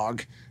mom's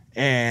dog,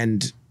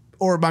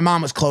 or my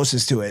mom was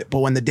closest to it. But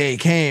when the day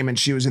came, and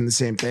she was in the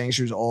same thing,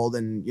 she was old,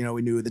 and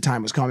we knew the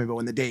time was coming. But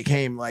when the day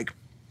came, like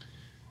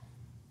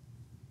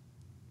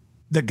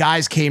the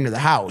guys came to the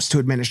house to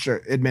administer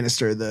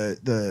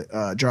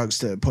the drugs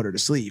to put her to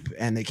sleep,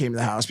 and they came to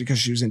the house because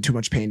she was in too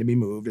much pain to be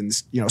moved, and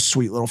this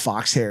sweet little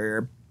fox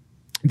terrier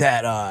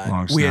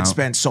that we had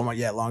spent so much,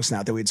 long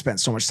snout, that we had spent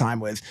so much time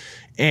with.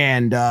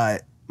 And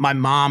my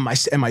mom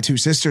and my two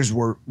sisters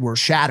were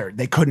shattered.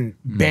 They couldn't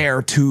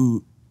bear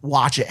to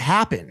watch it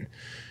happen.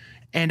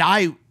 And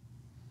I,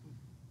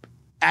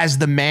 as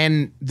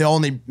the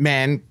only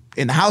man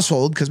in the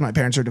household, because my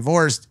parents are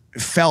divorced,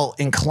 felt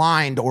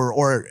inclined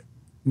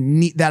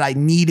that I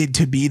needed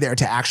to be there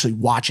to actually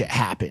watch it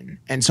happen.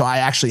 And so I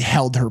actually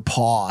held her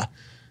paw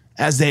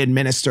as they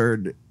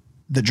administered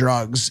the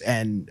drugs,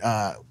 and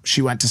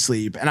she went to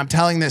sleep. And I'm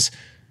telling this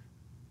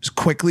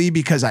quickly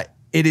because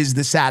it is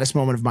the saddest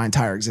moment of my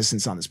entire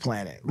existence on this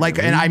planet. Like,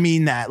 and I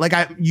mean that. Like,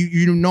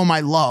 you know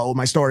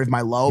my story of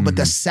my low, but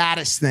the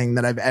saddest thing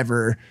that I've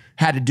ever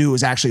had to do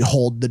was actually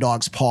hold the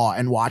dog's paw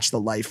and watch the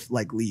life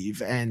like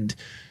leave. And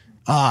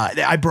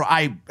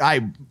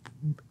I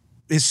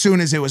as soon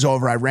as it was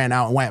over, I ran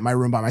out and went in my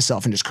room by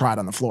myself and just cried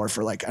on the floor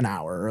for like an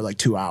hour or like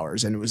 2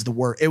 hours. And it was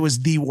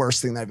the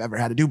worst thing that I've ever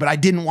had to do. But I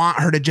didn't want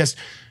her to just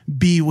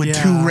be with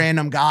two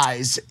random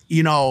guys,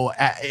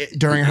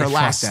 during her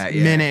last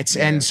minutes.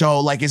 Yeah. And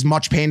so, like, as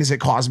much pain as it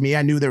caused me,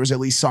 I knew there was at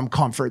least some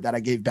comfort that I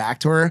gave back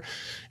to her.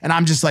 And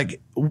I'm just like,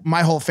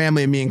 my whole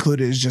family, and me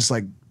included, is just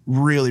like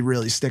really,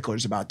 really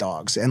sticklers about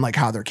dogs and like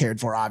how they're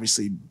cared for,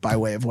 obviously, by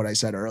way of what I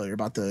said earlier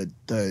about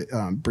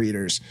the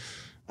breeders.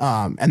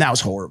 And that was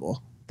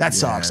horrible. That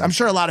sucks. I'm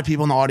sure a lot of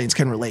people in the audience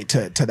can relate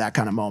to that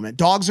kind of moment.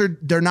 Dogs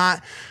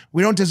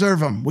we don't deserve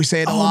them. We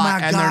say it a lot. My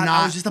God, and they're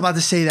not. I was just about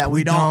to say that.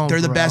 We don't. They're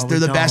the best. They're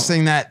the best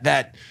thing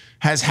that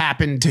has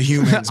happened to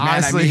humans, man.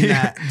 Honestly, I mean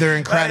that. They're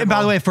incredible. And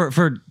by the way,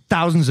 for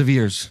thousands of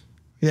years,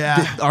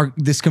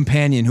 this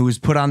companion who was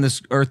put on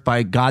this earth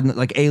by God,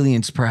 like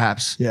aliens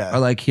perhaps, are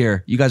like,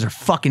 here, you guys are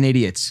fucking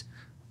idiots.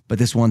 But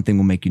this one thing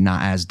will make you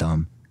not as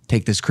dumb.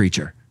 Take this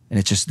creature. And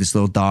it's just this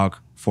little dog,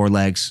 4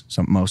 legs,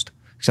 most.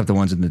 Except the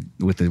ones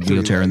with the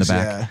wheelchair in the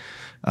back.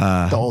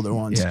 Yeah. The older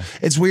ones. Yeah.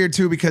 It's weird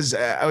too because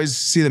I always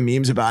see the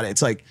memes about it.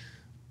 It's like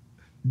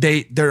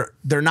they're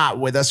not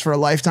with us for a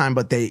lifetime,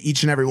 but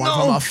each and every one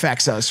of them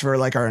affects us for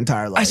like our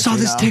entire life. I saw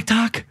this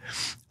TikTok.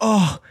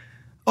 Oh,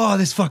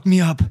 this fucked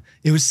me up.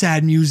 It was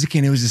sad music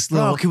and it was this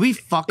little. Can we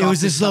fuck? It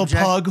was this little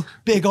pug,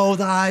 big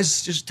old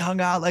eyes, just tongue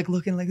out, like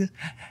looking like this,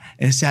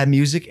 and it's sad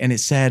music. And it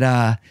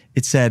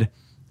said,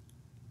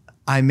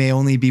 "I may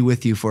only be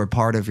with you for a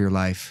part of your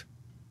life.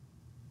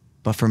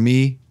 But for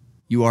me,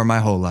 you are my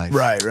whole life."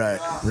 Right.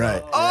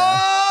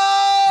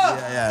 Oh!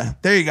 Yeah.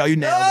 There you go. You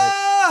nailed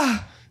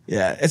it.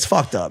 Yeah. It's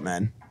fucked up,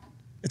 man.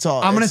 It's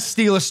all. I'm going to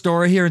steal a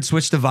story here and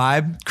switch the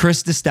vibe.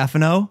 Chris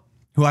DiStefano,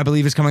 who I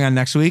believe is coming on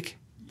next week,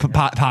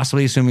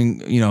 possibly, assuming,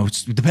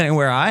 depending on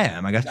where I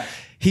am, I guess.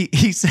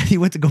 He said he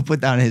went to go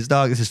put down his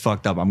dog. This is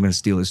fucked up. I'm going to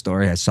steal his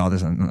story. I saw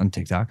this on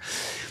TikTok.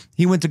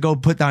 He went to go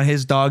put down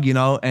his dog,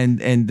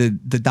 and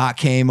the doc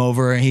came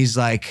over and he's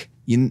like,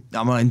 I'm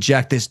going to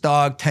inject this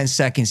dog. 10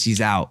 seconds,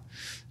 he's out.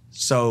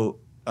 So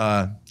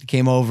he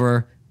came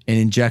over and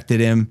injected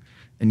him.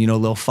 And,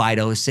 little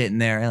Fido is sitting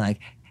there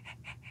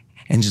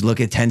and just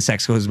look at 10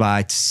 seconds goes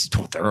by,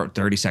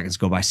 30 seconds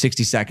go by,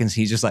 60 seconds.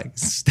 He's just like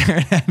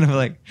staring at him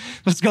like,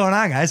 what's going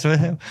on, guys?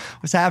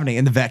 What's happening?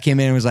 And the vet came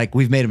in and was like,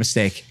 we've made a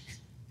mistake.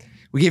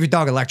 We gave your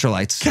dog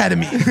electrolytes.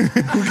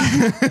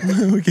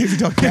 Ketamine. We gave your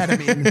dog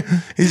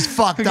ketamine. He's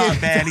fucked up,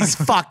 man. He's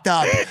fucked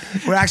up.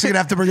 We're actually going to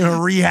have to bring him to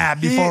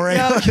rehab before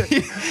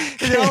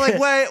they're all like,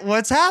 wait,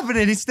 what's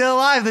happening? He's still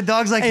alive. The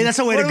dog's like, hey, that's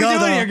the way to go,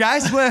 though. Here,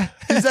 guys? He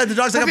said, the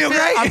dog's like,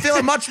 I'm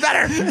feeling much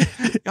better. You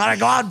gotta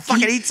go out and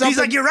fucking eat something. He's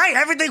like, you're right.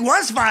 Everything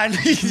was fine.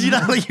 You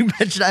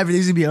mentioned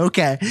everything's going to be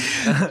okay.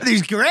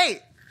 He's great.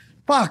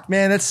 Fuck,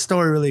 man. That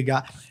story really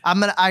got.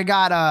 I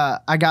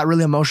got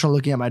really emotional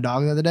looking at my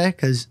dog the other day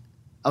because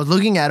I was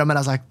looking at him and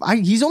I was like,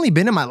 he's only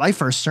been in my life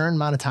for a certain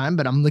amount of time,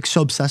 but I'm like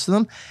so obsessed with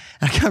him.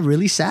 And I got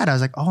really sad. I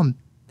was like, I'm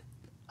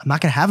not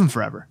going to have him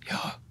forever.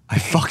 It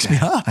fucks me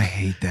up. I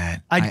hate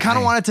that. I kind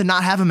of wanted to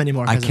not have him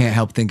anymore. I can't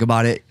help think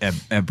about it at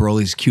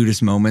Broly's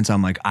cutest moments.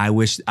 I'm like, I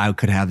wish I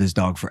could have this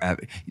dog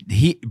forever.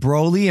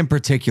 Broly in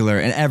particular,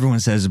 and everyone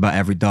says about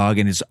every dog,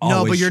 and it's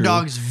always no, but your true.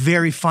 dog's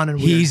very fun and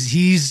weird.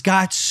 He's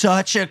got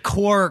such a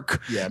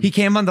quirk. Yeah. He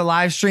came on the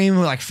live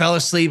stream, fell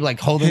asleep,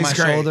 holding my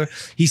shoulder.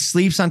 He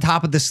sleeps on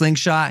top of the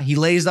slingshot. He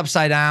lays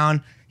upside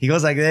down. He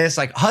goes like this.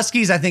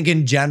 Huskies, I think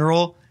in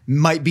general,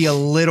 might be a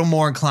little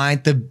more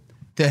inclined to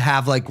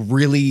have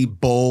really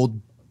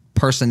bold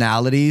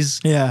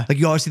personalities. Yeah.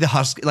 You always see the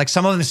husky,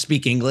 some of them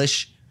speak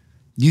English.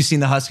 You've seen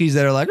the huskies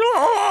that are like,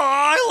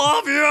 oh, I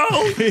love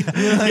you.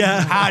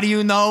 Yeah. How do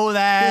you know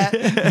that?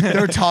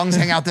 Their tongues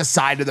hang out the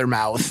side of their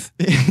mouth.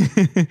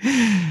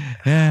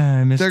 Yeah,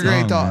 I miss They're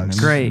great dogs.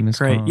 Great.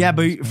 Yeah,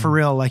 but for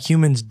real,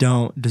 humans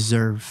don't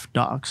deserve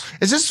dogs.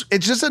 It's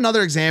just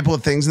another example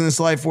of things in this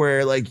life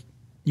where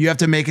you have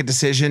to make a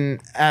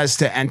decision as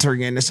to entering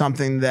into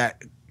something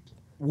that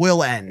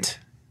will end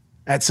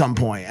at some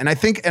point. And I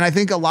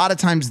think a lot of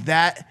times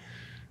that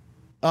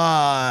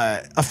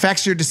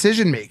affects your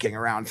decision making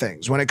around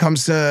things when it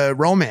comes to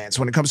romance,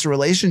 when it comes to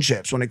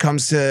relationships, when it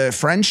comes to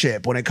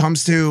friendship, when it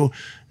comes to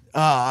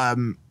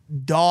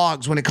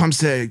dogs, when it comes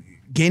to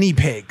guinea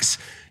pigs.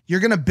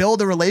 You're going to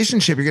build a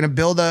relationship. You're going to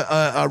build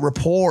a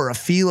rapport, a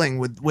feeling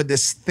with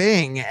this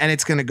thing, and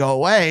it's going to go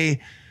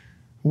away,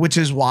 which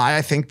is why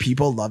I think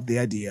people love the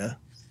idea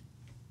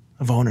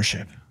of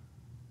ownership,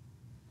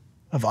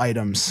 of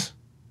items.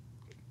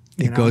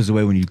 It goes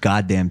away when you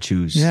goddamn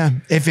choose. Yeah.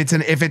 If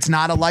it's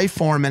not a life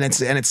form and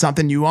it's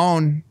something you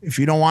own, if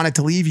you don't want it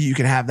to leave you, you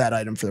can have that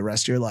item for the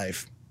rest of your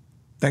life.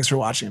 Thanks for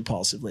watching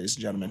Impulsive, ladies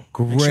and gentlemen.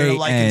 Great. Make sure to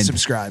like and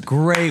subscribe.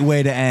 Great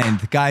way to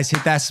end. Guys,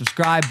 hit that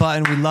subscribe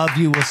button. We love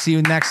you. We'll see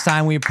you next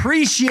time. We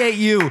appreciate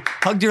you.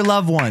 Hug your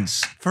loved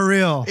ones. For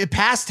real.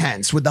 Past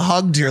tense with the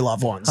hug to your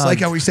loved ones. Like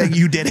how we say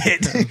you did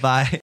it.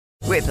 Bye.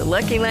 With the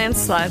Lucky Land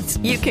Slots,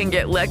 you can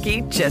get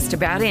lucky just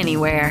about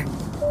anywhere.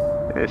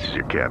 This is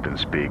your captain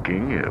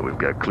speaking. We've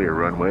got clear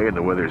runway and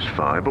the weather's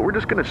fine, but we're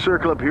just going to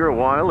circle up here a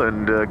while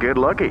and get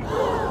lucky.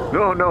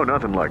 No,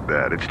 nothing like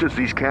that. It's just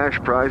these cash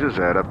prizes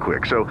add up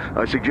quick. So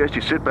I suggest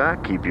you sit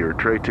back, keep your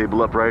tray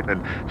table upright,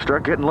 and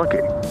start getting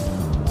lucky.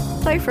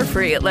 Play for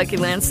free at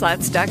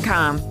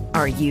LuckyLandSlots.com.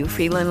 Are you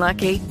feeling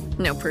lucky?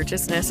 No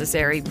purchase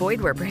necessary.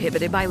 Void where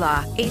prohibited by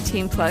law.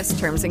 18+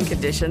 terms and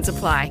conditions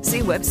apply.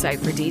 See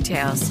website for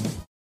details.